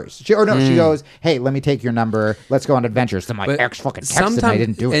gave me hers. She goes, hey, let me take your number. Let's go on adventures. So my ex fucking texted me. I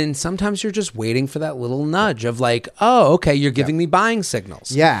didn't do it. And sometimes you're just waiting for that little nudge of like, oh, okay, you're giving me buying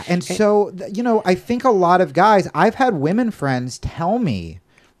signals. Yeah. And so, I think a lot of guys, I've had women friends tell me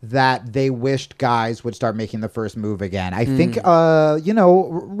that they wished guys would start making the first move again. I think,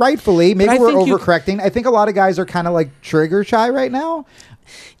 rightfully, maybe we're overcorrecting. I think a lot of guys are kind of like trigger shy right now.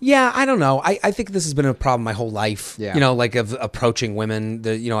 Yeah, I don't know. I think this has been a problem my whole life. Yeah. Like of approaching women.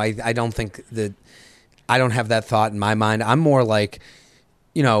 I don't think that I don't have that thought in my mind. I'm more like,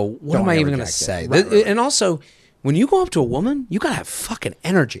 what am I even going to say? Right. And also, when you go up to a woman, you got to have fucking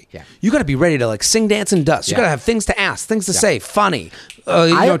energy. Yeah. You got to be ready to like sing, dance, and dust. You got to have things to ask, things to say, funny,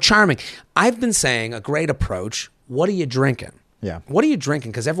 charming. I've been saying a great approach. What are you drinking? Yeah. What are you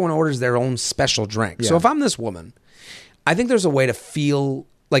drinking? Because everyone orders their own special drink. Yeah. So if I'm this woman, I think there's a way to feel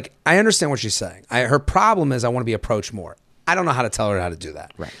like I understand what she's saying. Her problem is I want to be approached more. I don't know how to tell her how to do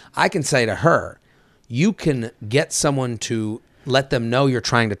that. Right. I can say to her, you can get someone to let them know you're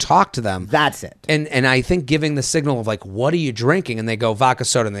trying to talk to them. That's it. And I think giving the signal of like, what are you drinking? And they go vodka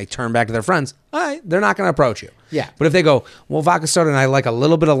soda, and they turn back to their friends. All right, they're not going to approach you. Yeah. But if they go, well, vodka soda and I like a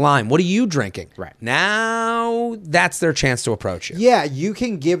little bit of lime. What are you drinking? Right. Now that's their chance to approach you. Yeah, you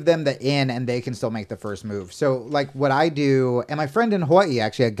can give them the in and they can still make the first move. So like what I do, and my friend in Hawaii,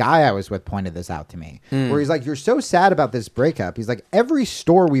 actually a guy I was with pointed this out to me, where he's like, you're so sad about this breakup. He's like, every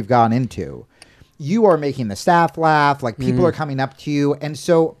store we've gone into, you are making the staff laugh, like people are coming up to you. And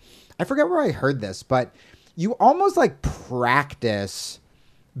so I forget where I heard this, but you almost like practice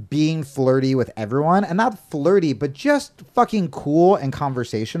being flirty with everyone, and not flirty, but just fucking cool and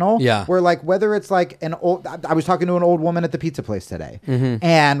conversational. Yeah. Where like, whether it's like I was talking to an old woman at the pizza place today,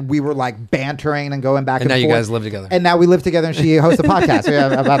 and we were like bantering and going back and now forth. you guys live together. And now we live together, and she hosts a podcast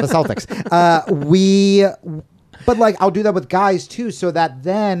about the Celtics. But like, I'll do that with guys too, so that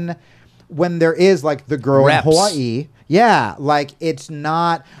then when there is like the girl Reps. in Hawaii, yeah, like it's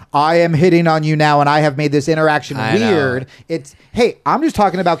not, I am hitting on you now and I have made this interaction weird. It's, hey, I'm just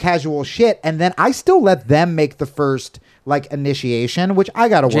talking about casual shit. And then I still let them make the first like initiation, which I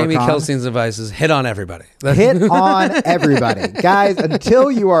got to work on. Jamie Kilstein's advice is hit on everybody. Hit on everybody. Guys, until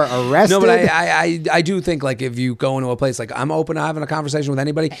you are arrested. No, but I do think like if you go into a place, like I'm open to having a conversation with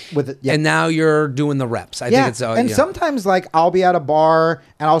anybody, and now you're doing the reps. I think it's and sometimes like I'll be at a bar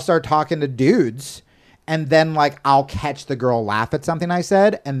and I'll start talking to dudes, and then like I'll catch the girl laugh at something I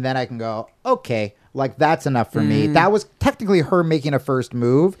said, and then I can go, okay, like that's enough for me. That was technically her making a first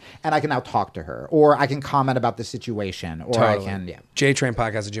move, and I can now talk to her, or I can comment about the situation, or I can,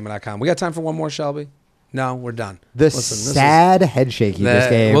 JTrainPodcast@gmail.com. We got time for one more, Shelby? No, we're done. Sad head shake you just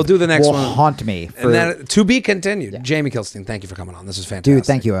gave. We'll do the next will one. Haunt me. And then to be continued. Jamie Kilstein, thank you for coming on. This is fantastic. Dude,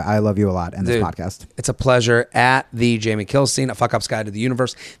 thank you. I love you a lot in this podcast. It's a pleasure. At the Jamie Kilstein, a fuck up's guide to the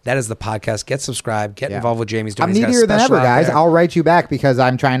universe. That is the podcast. Get subscribed. Get involved with Jamie's doing. I'm needier than ever, guys. I'll write you back because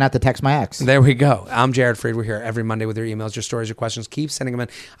I'm trying not to text my ex. There we go. I'm Jared Freed. We're here every Monday with your emails, your stories, your questions. Keep sending them in.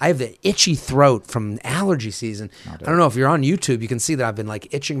 I have the itchy throat from allergy season. I don't know if you're on YouTube. You can see that I've been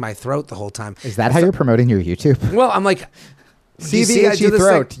like itching my throat the whole time. Is that how you're promoting your YouTube? Well, I'm like, see the itchy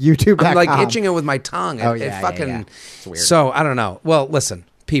throat, YouTube.com. I'm like itching it with my tongue. It fucking, It's weird. So I don't know. Well, listen,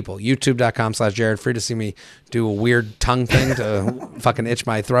 people, youtube.com/Jared Free to see me do a weird tongue thing to fucking itch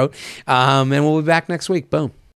my throat. And we'll be back next week. Boom.